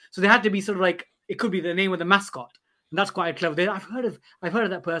mean. So they had to be sort of like, it could be the name of the mascot. And that's quite clever. I've heard of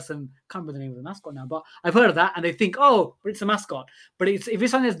that person. Can't remember the name of the mascot now, but I've heard of that. And they think, oh, but it's a mascot. But if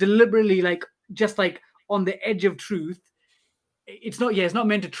it's something that's deliberately like just like on the edge of truth, it's not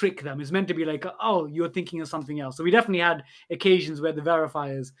meant to trick them. It's meant to be like, oh, you're thinking of something else. So we definitely had occasions where the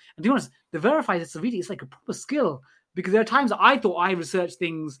verifiers, and to be honest, the verifiers, it's like a proper skill, because there are times that I thought I researched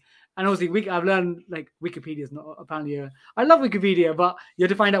things. And obviously, I've learned, like, Wikipedia is not apparently I love Wikipedia, but you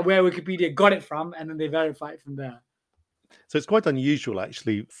have to find out where Wikipedia got it from, and then they verify it from there. So it's quite unusual,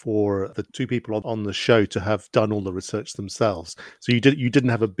 actually, for the 2 people on the show to have done all the research themselves. So you didn't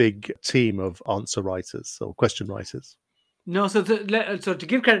have a big team of answer writers or question writers. No, so to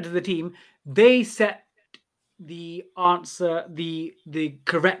give credit to the team, they set the answer, the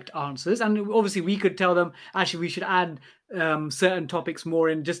correct answers, and obviously we could tell them, actually we should add certain topics more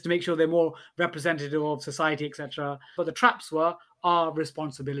in, just to make sure they're more representative of society, etc. But the traps were our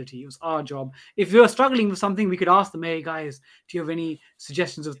responsibility. It was our job. If we were struggling with something, we could ask them, hey guys, do you have any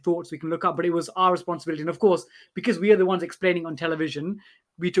suggestions of thoughts we can look up? But it was our responsibility. And of course, because we are the ones explaining on television,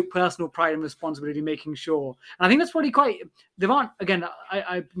 we took personal pride and responsibility making sure. And I think that's probably there aren't, again,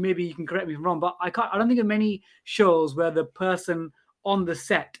 I maybe you can correct me if I'm wrong, but I don't think of many shows where the person on the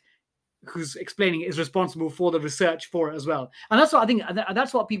set who's explaining it is responsible for the research for it as well. And that's what I think,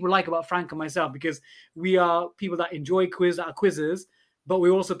 that's what people like about Frank and myself, because we are people that enjoy quizzes, but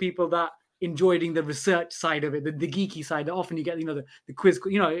we're also people that enjoy doing the research side of it, the geeky side that often you get, the quiz,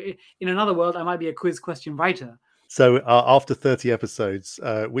 in another world, I might be a quiz question writer. So after 30 episodes,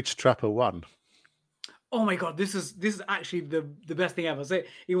 which trapper won? Oh my God, this is actually the best thing ever. So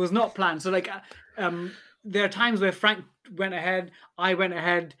it was not planned. So there are times where Frank went ahead, I went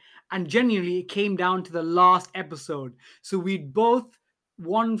ahead, and genuinely it came down to the last episode. So we'd both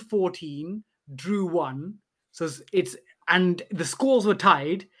won 14, drew 1. So and the scores were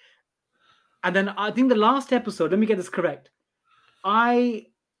tied. And then I think the last episode, let me get this correct, I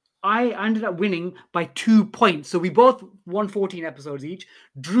ended up winning by 2 points. So we both won 14 episodes each,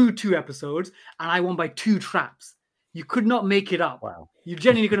 drew 2 episodes, and I won by 2 traps. You could not make it up. Wow. You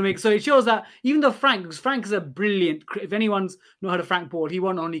genuinely couldn't make it. So it shows that even though Frank is a brilliant, if anyone's not heard of Frank Paul, he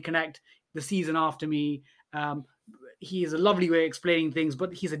won't only connect the season after me. He is a lovely way of explaining things,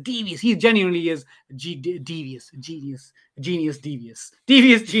 but he's a devious. He genuinely is devious genius.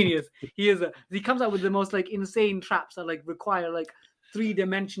 He comes out with the most like insane traps that like require like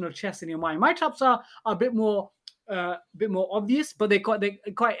 3-dimensional chess in your mind. My traps are a bit more obvious, but they're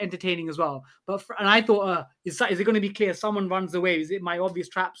quite entertaining as well. And I thought, is it going to be clear? Someone runs away. Is it my obvious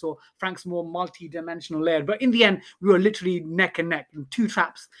traps or Frank's more multi-dimensional layered? But in the end, we were literally neck and neck in 2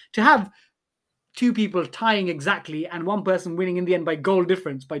 traps. To have 2 people tying exactly and 1 person winning in the end by goal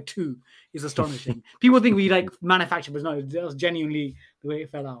difference by 2 is astonishing. People think we like manufacture, but no, that was genuinely the way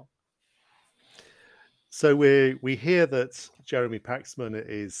it fell out. So we hear that Jeremy Paxman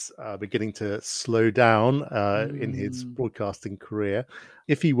is beginning to slow down in his broadcasting career.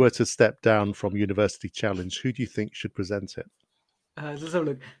 If he were to step down from University Challenge, who do you think should present it? Let's have a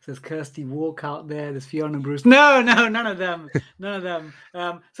look. There's Kirsty Walk out there. There's Fiona Bruce. No, none of them.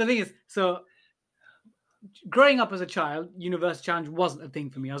 So the thing is, growing up as a child, University Challenge wasn't a thing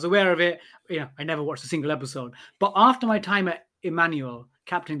for me. I was aware of it. I never watched a single episode. But after my time at Emmanuel,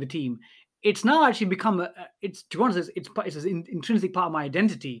 captaining the team, it's now actually become to be honest, it's an intrinsic part of my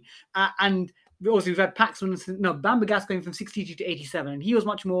identity. And also we've had Paxman, Bamba Gas going from 62 to 87, and he was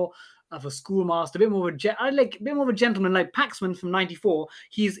much more of a schoolmaster, a bit more of a gentleman. Like Paxman from 94,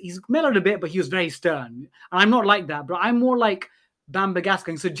 he's mellowed a bit, but he was very stern. And I'm not like that, but I'm more like Bamba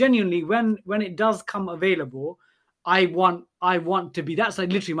Gascoigne. So genuinely, when it does come available, I want to be. That's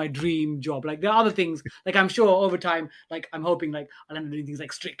like literally my dream job. Like there are other things, like I'm sure over time, like I'm hoping like I'll end up doing things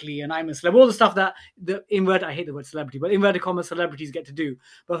like Strictly and I'm a Celeb, all the stuff that I hate the word celebrity, but inverted commas celebrities get to do.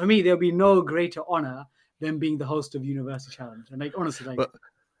 But for me, there'll be no greater honor than being the host of University Challenge. And like honestly, like. But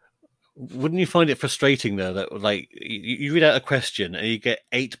wouldn't you find it frustrating though that like you read out a question and you get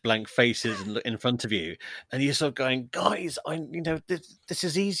 8 blank faces in front of you, and you're sort of going, guys, this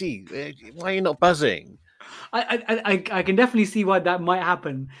is easy. Why are you not buzzing? I can definitely see why that might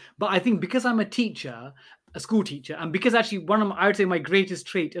happen, but I think because I'm a school teacher, and because actually I would say my greatest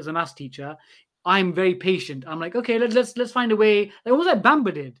trait as a maths teacher, I'm very patient. I'm like, okay, let's find a way. Like almost like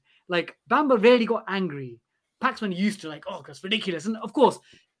Bamba did. Like Bamba rarely got angry. Paxman used to like, oh, that's ridiculous. And of course,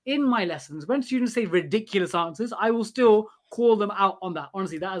 in my lessons, when students say ridiculous answers, I will still call them out on that.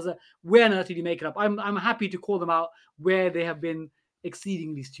 Honestly, that is where on earth did you make it up? I'm happy to call them out where they have been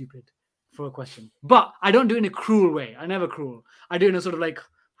exceedingly stupid for a question. But I don't do it in a cruel way. I never cruel. I do it in a sort of like,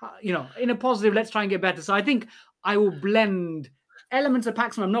 in a positive, let's try and get better. So I think I will blend elements of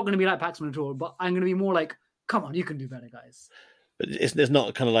Paxman. I'm not going to be like Paxman at all, but I'm going to be more like, come on, you can do better, guys. But it's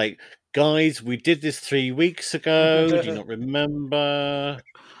not kind of like, guys, we did this 3 weeks ago. Do you not remember?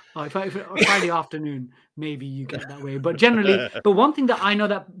 Friday afternoon, maybe you get that way. But generally, but one thing that I know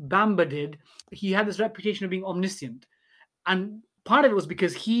that Bamba did, he had this reputation of being omniscient. And part of it was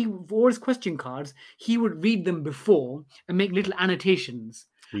because for his question cards, he would read them before and make little annotations.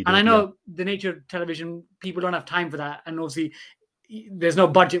 I know the nature of television, people don't have time for that. And obviously, there's no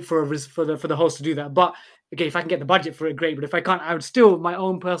budget for the host to do that. But okay, if I can get the budget for it, great. But if I can't, I would still, my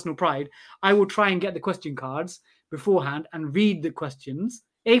own personal pride, I will try and get the question cards beforehand and read the questions.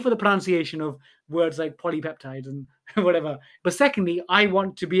 For the pronunciation of words like polypeptides and whatever. But secondly, I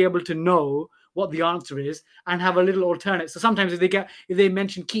want to be able to know what the answer is and have a little alternate. So sometimes if they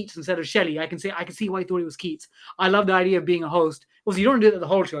mention Keats instead of Shelley, I can see why he thought it was Keats. I love the idea of being a host. Well, you don't do it the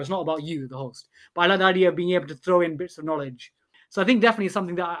whole show. It's not about you, the host. But I like the idea of being able to throw in bits of knowledge. So I think definitely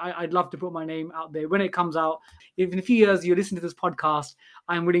something that I'd love to put my name out there when it comes out. If in a few years you listen to this podcast,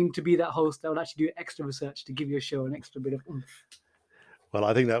 I'm willing to be that host that would actually do extra research to give your show an extra bit of oomph. Well,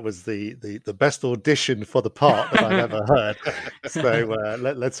 I think that was the best audition for the part that I've ever heard. So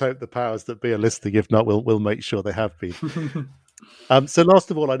let's hope the powers that be are listening. If not, we'll make sure they have been. So last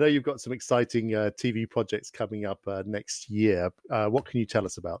of all, I know you've got some exciting TV projects coming up next year. What can you tell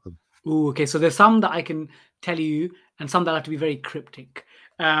us about them? Ooh, okay, so there's some that I can tell you and some that have to be very cryptic.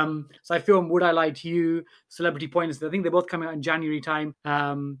 So I filmed Would I Lie to You, Celebrity Pointers. I think they're both coming out in January time.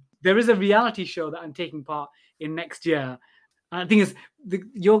 There is a reality show that I'm taking part in next year. And the thing is,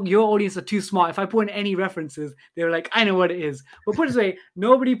 your audience are too smart. If I put in any references, they're like, I know what it is. But put it this way,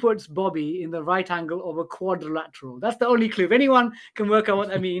 nobody puts Bobby in the right angle of a quadrilateral. That's the only clue. If anyone can work out what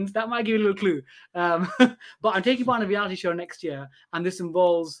that means, that might give you a little clue. But I'm taking part in a reality show next year, and this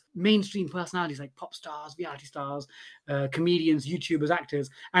involves mainstream personalities like pop stars, reality stars, comedians, YouTubers, actors.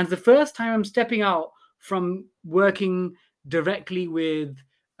 And it's the first time I'm stepping out from working directly with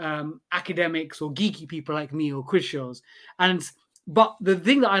academics or geeky people like me or quiz shows. And But the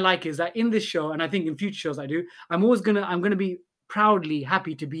thing that I like is that in this show, and I think in future shows I do, I'm gonna be proudly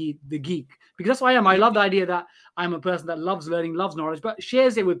happy to be the geek, because that's who I am. I love the idea that I'm a person that loves learning, loves knowledge, but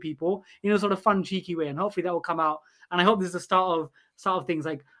shares it with people in a sort of fun, cheeky way. And hopefully that will come out. And I hope this is the start of things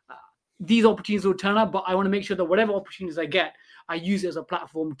like these opportunities will turn up. But I want to make sure that whatever opportunities I get, I use it as a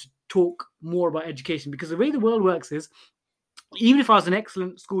platform to talk more about education. Because the way the world works is, even if I was an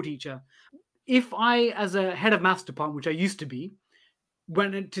excellent school teacher, if I, as a head of maths department, which I used to be,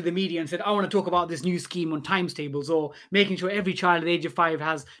 went into the media and said, I want to talk about this new scheme on times tables, or making sure every child at the age of 5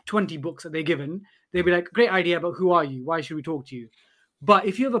 has 20 books that they're given, they'd be like, great idea, but who are you? Why should we talk to you? But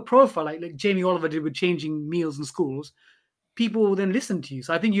if you have a profile like Jamie Oliver did with changing meals in schools, people will then listen to you.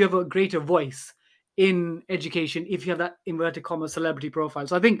 So I think you have a greater voice in education if you have that inverted comma celebrity profile.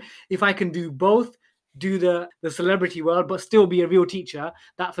 So I think if I can do both, do the celebrity world, but still be a real teacher,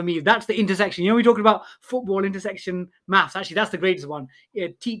 that for me, that's the intersection. You know, we're talking about football intersection maths. Actually, that's the greatest one.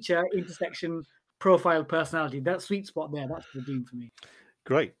 Teacher intersection profile personality. That sweet spot there, that's the dream for me.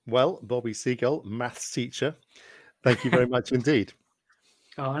 Great. Well, Bobby Seagull, maths teacher, thank you very much indeed.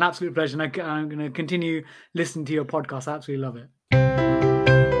 Oh, an absolute pleasure. And I'm going to continue listening to your podcast. I absolutely love it.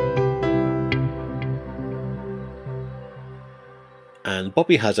 And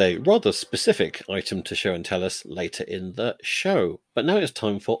Bobby has a rather specific item to show and tell us later in the show. But now it's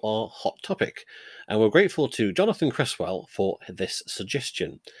time for our hot topic. And we're grateful to Jonathan Cresswell for this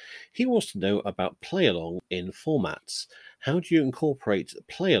suggestion. He wants to know about play-along in formats. How do you incorporate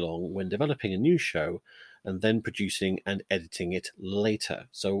play-along when developing a new show and then producing and editing it later?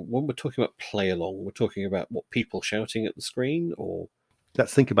 So when we're talking about play-along, we're talking about what, people shouting at the screen, or?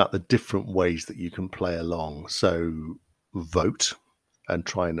 Let's think about the different ways that you can play along. So vote and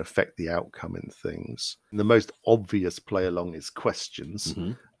try and affect the outcome in things. The most obvious play along is questions.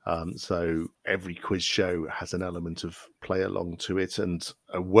 Mm-hmm. So every quiz show has an element of play along to it, and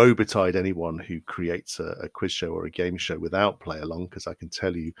woe betide anyone who creates a quiz show or a game show without play along, because I can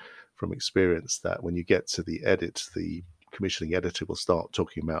tell you from experience that when you get to the edit, the commissioning editor will start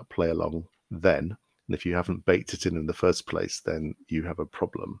talking about play along then. And if you haven't baked it in the first place, then you have a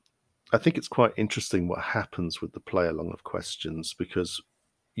problem. I think it's quite interesting what happens with the play along of questions, because,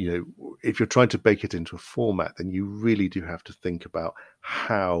 you know, if you're trying to bake it into a format, then you really do have to think about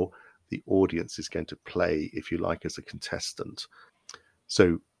how the audience is going to play, if you like, as a contestant.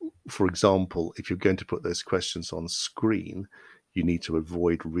 So, for example, if you're going to put those questions on screen, you need to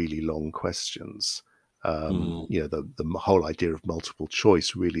avoid really long questions. You know, the whole idea of multiple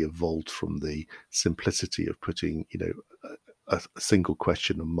choice really evolved from the simplicity of putting, you know, a single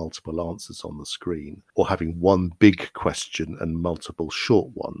question and multiple answers on the screen, or having one big question and multiple short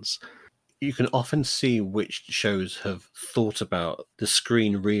ones. You can often see which shows have thought about the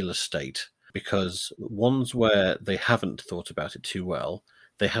screen real estate, because ones where they haven't thought about it too well,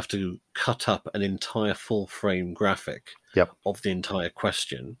 they have to cut up an entire full frame graphic of the entire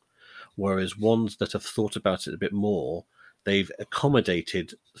question. Whereas ones that have thought about it a bit more, they've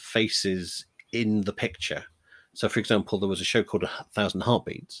accommodated faces in the picture. So, for example, there was a show called 1,000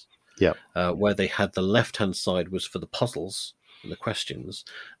 Heartbeats, where they had the left-hand side was for the puzzles and the questions,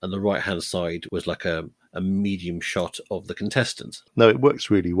 and the right-hand side was like a medium shot of the contestants. No, it works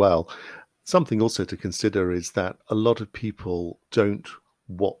really well. Something also to consider is that a lot of people don't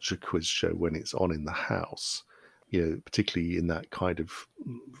watch a quiz show when it's on in the house, you know, particularly in that kind of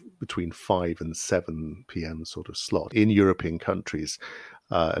between 5 and 7 p.m. sort of slot. In European countries,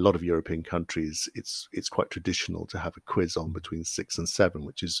 a lot of European countries, it's quite traditional to have a quiz on between 6 and 7,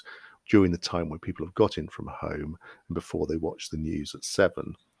 which is during the time when people have got in from home and before they watch the news at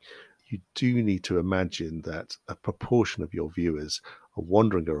 7. You do need to imagine that a proportion of your viewers are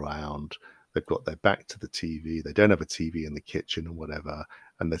wandering around. They've got their back to the TV. They don't have a TV in the kitchen or whatever,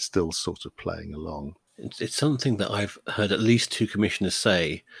 and they're still sort of playing along. It's something that I've heard at least 2 commissioners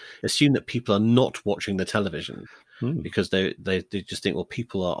say. Assume that people are not watching the television because they just think, well,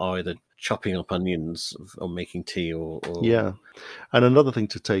 people are either chopping up onions or making tea or... Yeah. And another thing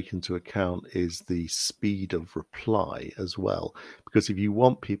to take into account is the speed of reply as well. Because if you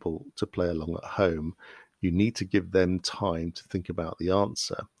want people to play along at home, you need to give them time to think about the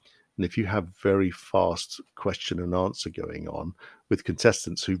answer. And if you have very fast question and answer going on with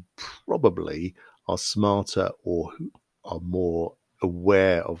contestants who probably are smarter or who are more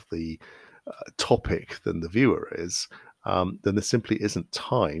aware of the topic than the viewer is, then there simply isn't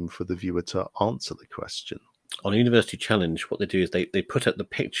time for the viewer to answer the question. On a University Challenge, what they do is they put up the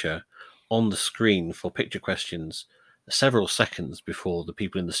picture on the screen for picture questions several seconds before the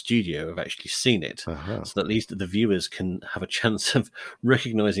people in the studio have actually seen it, so that at least the viewers can have a chance of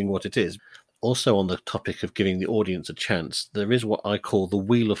recognizing what it is. Also, on the topic of giving the audience a chance, there is what I call the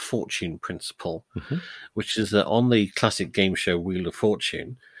Wheel of Fortune principle, which is that on the classic game show Wheel of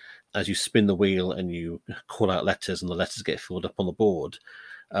Fortune, as you spin the wheel and you call out letters and the letters get filled up on the board,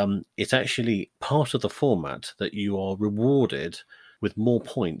 it's actually part of the format that you are rewarded with more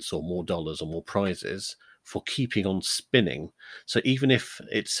points or more dollars or more prizes for keeping on spinning. So even if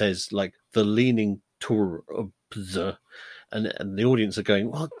it says like the Leaning Tower of Pisa, and the audience are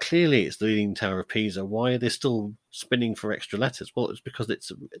going, well, clearly it's the Leaning Tower of Pisa. Why are they still spinning for extra letters? Well, it's because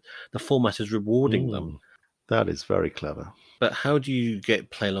the format is rewarding them. That is very clever. But how do you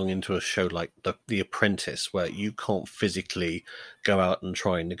play along into a show like The Apprentice, where you can't physically go out and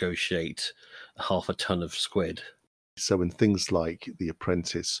try and negotiate half a ton of squid? So in things like The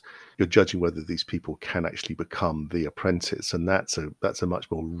Apprentice, you're judging whether these people can actually become the apprentice, and that's a much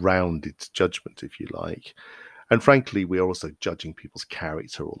more rounded judgment, if you like. And frankly, we are also judging people's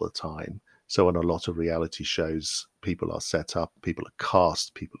character all the time. So on a lot of reality shows, people are set up, people are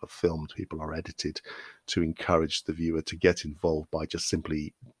cast, people are filmed, people are edited to encourage the viewer to get involved by just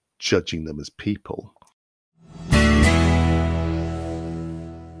simply judging them as people.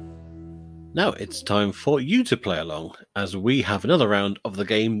 Now it's time for you to play along, as we have another round of the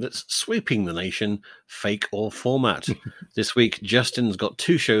game that's sweeping the nation, Fake or Format. This week, Justin's got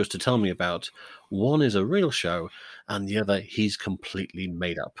 2 shows to tell me about. One is a real show, and the other he's completely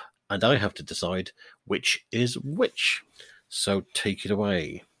made up. And I have to decide which is which. So take it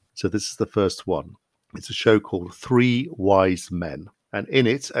away. So this is the first one. It's a show called 3 Wise Men. And in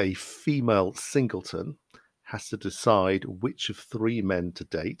it, a female singleton has to decide which of 3 men to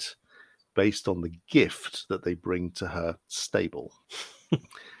date based on the gift that they bring to her stable.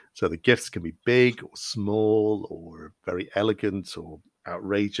 So the gifts can be big or small or very elegant or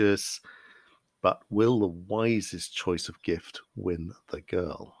outrageous. But will the wisest choice of gift win the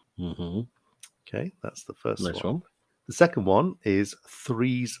girl? Okay, that's the first one. The second one is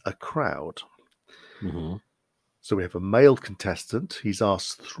Three's a Crowd. So we have a male contestant. He's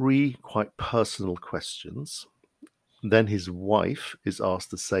asked 3 quite personal questions. Then his wife is asked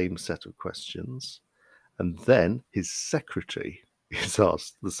the same set of questions. And then his secretary is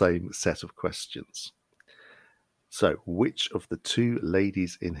asked the same set of questions. So which of the 2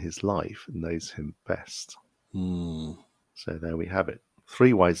 ladies in his life knows him best? So there we have it.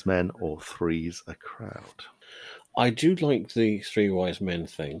 3 Wise Men or Three's a Crowd. I do like the 3 Wise Men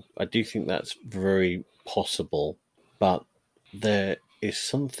thing. I do think that's very possible. But there is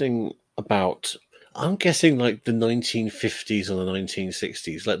something about, I'm guessing like the 1950s or the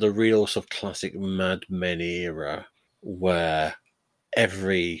 1960s, like the real sort of classic Mad Men era, where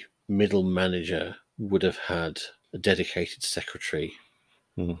every middle manager would have had a dedicated secretary.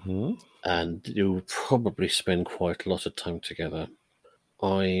 And you would probably spend quite a lot of time together.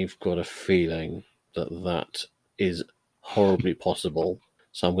 I've got a feeling that is horribly possible,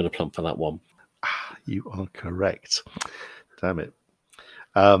 so I'm going to plump for that one. You are correct. Damn it.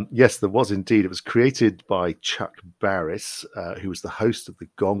 Yes, there was indeed. It was created by Chuck Barris, who was the host of The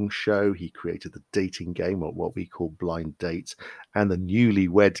Gong Show. He created the dating game, or what we call Blind Date, and the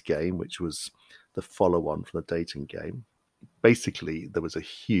Newlywed Game, which was the follow-on from the dating game. Basically, there was a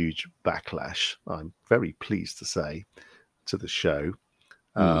huge backlash, I'm very pleased to say, to the show.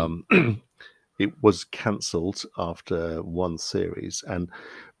 It was cancelled after 1 series, and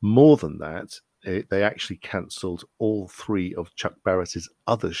more than that, they actually cancelled all 3 of Chuck Barris's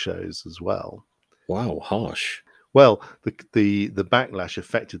other shows as well. Wow, harsh. Well, the backlash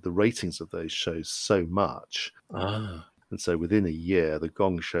affected the ratings of those shows so much. And so within a year, The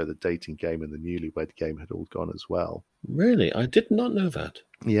Gong Show, the dating game, and the Newlywed Game had all gone as well. Really? I did not know that.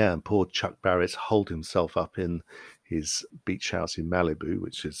 Yeah, and poor Chuck Barris holed himself up in his beach house in Malibu,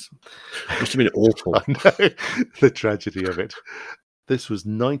 which is... Must have been awful. I know, the tragedy of it. This was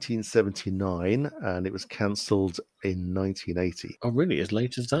 1979, and it was cancelled in 1980. Oh, really? As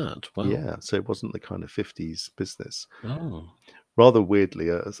late as that? Wow. Yeah, so it wasn't the kind of 50s business. Oh. Rather weirdly,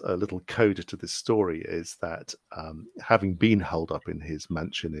 a little coda to this story is that having been holed up in his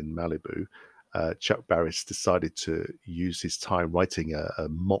mansion in Malibu, Chuck Barris decided to use his time writing a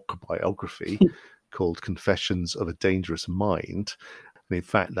mock biography called Confessions of a Dangerous Mind. And in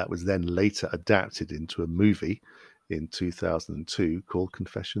fact, that was then later adapted into a movie in 2002 called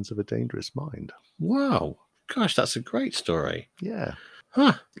Confessions of a Dangerous Mind. Wow. Gosh, that's a great story. Yeah.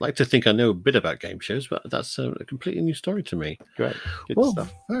 I'd like to think I know a bit about game shows, but that's a completely new story to me. Great. Good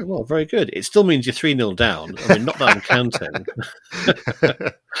stuff. Very well, very good. It still means you're 3-0 down. I mean, not that I'm counting.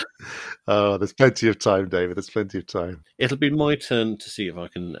 Oh, there's plenty of time, David. There's plenty of time. It'll be my turn to see if I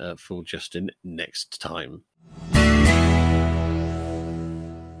can fool Justin next time.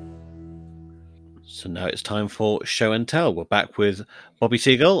 So now it's time for Show and Tell. We're back with Bobby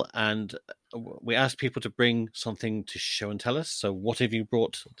Seagull, and we asked people to bring something to show and tell us. So what have you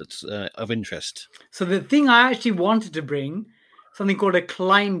brought that's of interest? So the thing I actually wanted to bring, something called a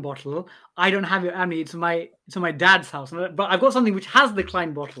Klein bottle. I don't have it at me. It's my dad's house, but I've got something which has the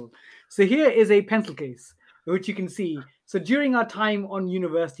Klein bottle. So here is a pencil case, which you can see. So during our time on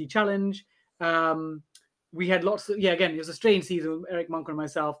University Challenge, we had lots of, again, it was a strange season with Eric Monk and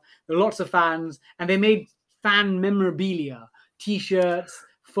myself. There were lots of fans, and they made fan memorabilia, T-shirts,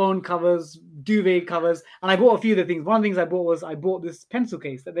 phone covers, duvet covers, and I bought a few of the things. One of the things I bought this pencil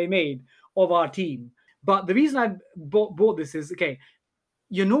case that they made of our team. But the reason I bought this is, okay,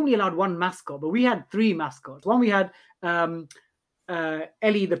 you're normally allowed one mascot, but we had three mascots. One, we had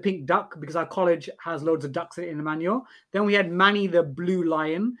Ellie the pink duck, because our college has loads of ducks in Emmanuel. Then we had Manny the blue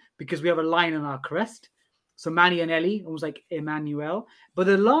lion, because we have a lion on our crest. So Manny and Ellie, almost like Emmanuel. But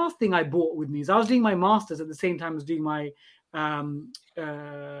the last thing I bought with me is I was doing my master's at the same time as doing my time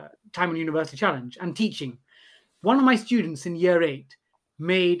on University Challenge and teaching. One of my students in year 8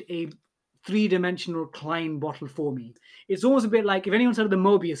 made a 3-dimensional Klein bottle for me. It's almost a bit like, if anyone's heard of the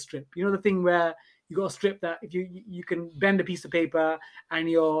Mobius strip, you know, the thing where you got a strip that if you can bend a piece of paper and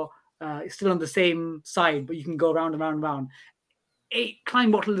you're still on the same side, but you can go round and round and round. A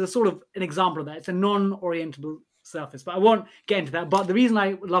Klein bottle is a sort of an example of that. It's a non-orientable surface, but I won't get into that. But the reason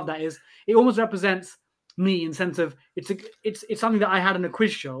I love that is it almost represents me in the sense of it's something that I had in a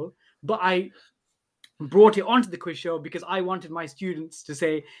quiz show, but I brought it onto the quiz show because I wanted my students to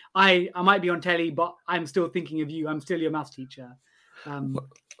say, I might be on telly, but I'm still thinking of you. I'm still your maths teacher.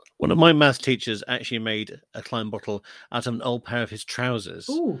 One of my maths teachers actually made a Klein bottle out of an old pair of his trousers.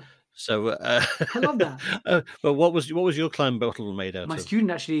 Ooh. So I love that. But what was your Klein bottle made out of? My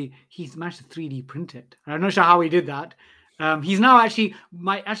student actually, he's managed to 3D print it. I'm not sure how he did that. He's now he's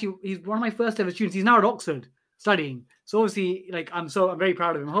one of my first ever students. He's now at Oxford studying. So obviously, I'm very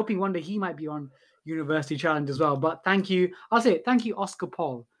proud of him. I'm hoping one day he might be on University Challenge as well. But thank you. I'll say thank you, Oscar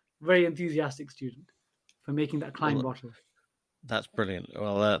Paul, very enthusiastic student, for making that Klein bottle. That's brilliant.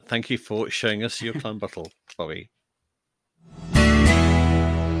 Well, thank you for showing us your Klein bottle, Bobby.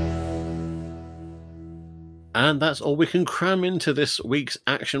 And that's all we can cram into this week's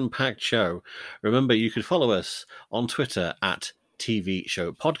action-packed show. Remember, you could follow us on Twitter at TV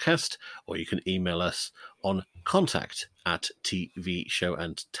Show Podcast, or you can email us on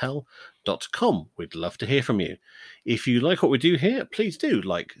contact@tvshowandtell.com. We'd love to hear from you. If you like what we do here, please do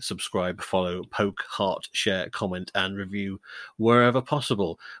like, subscribe, follow, poke, heart, share, comment, and review wherever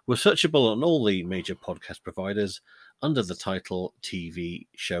possible. We're searchable on all the major podcast providers under the title TV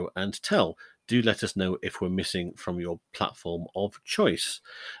Show and Tell. Do let us know if we're missing from your platform of choice.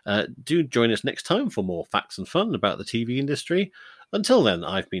 Do join us next time for more facts and fun about the TV industry. Until then,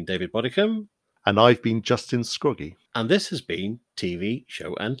 I've been David Bodicum. And I've been Justin Scroggy. And this has been TV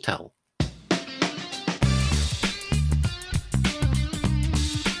Show and Tell.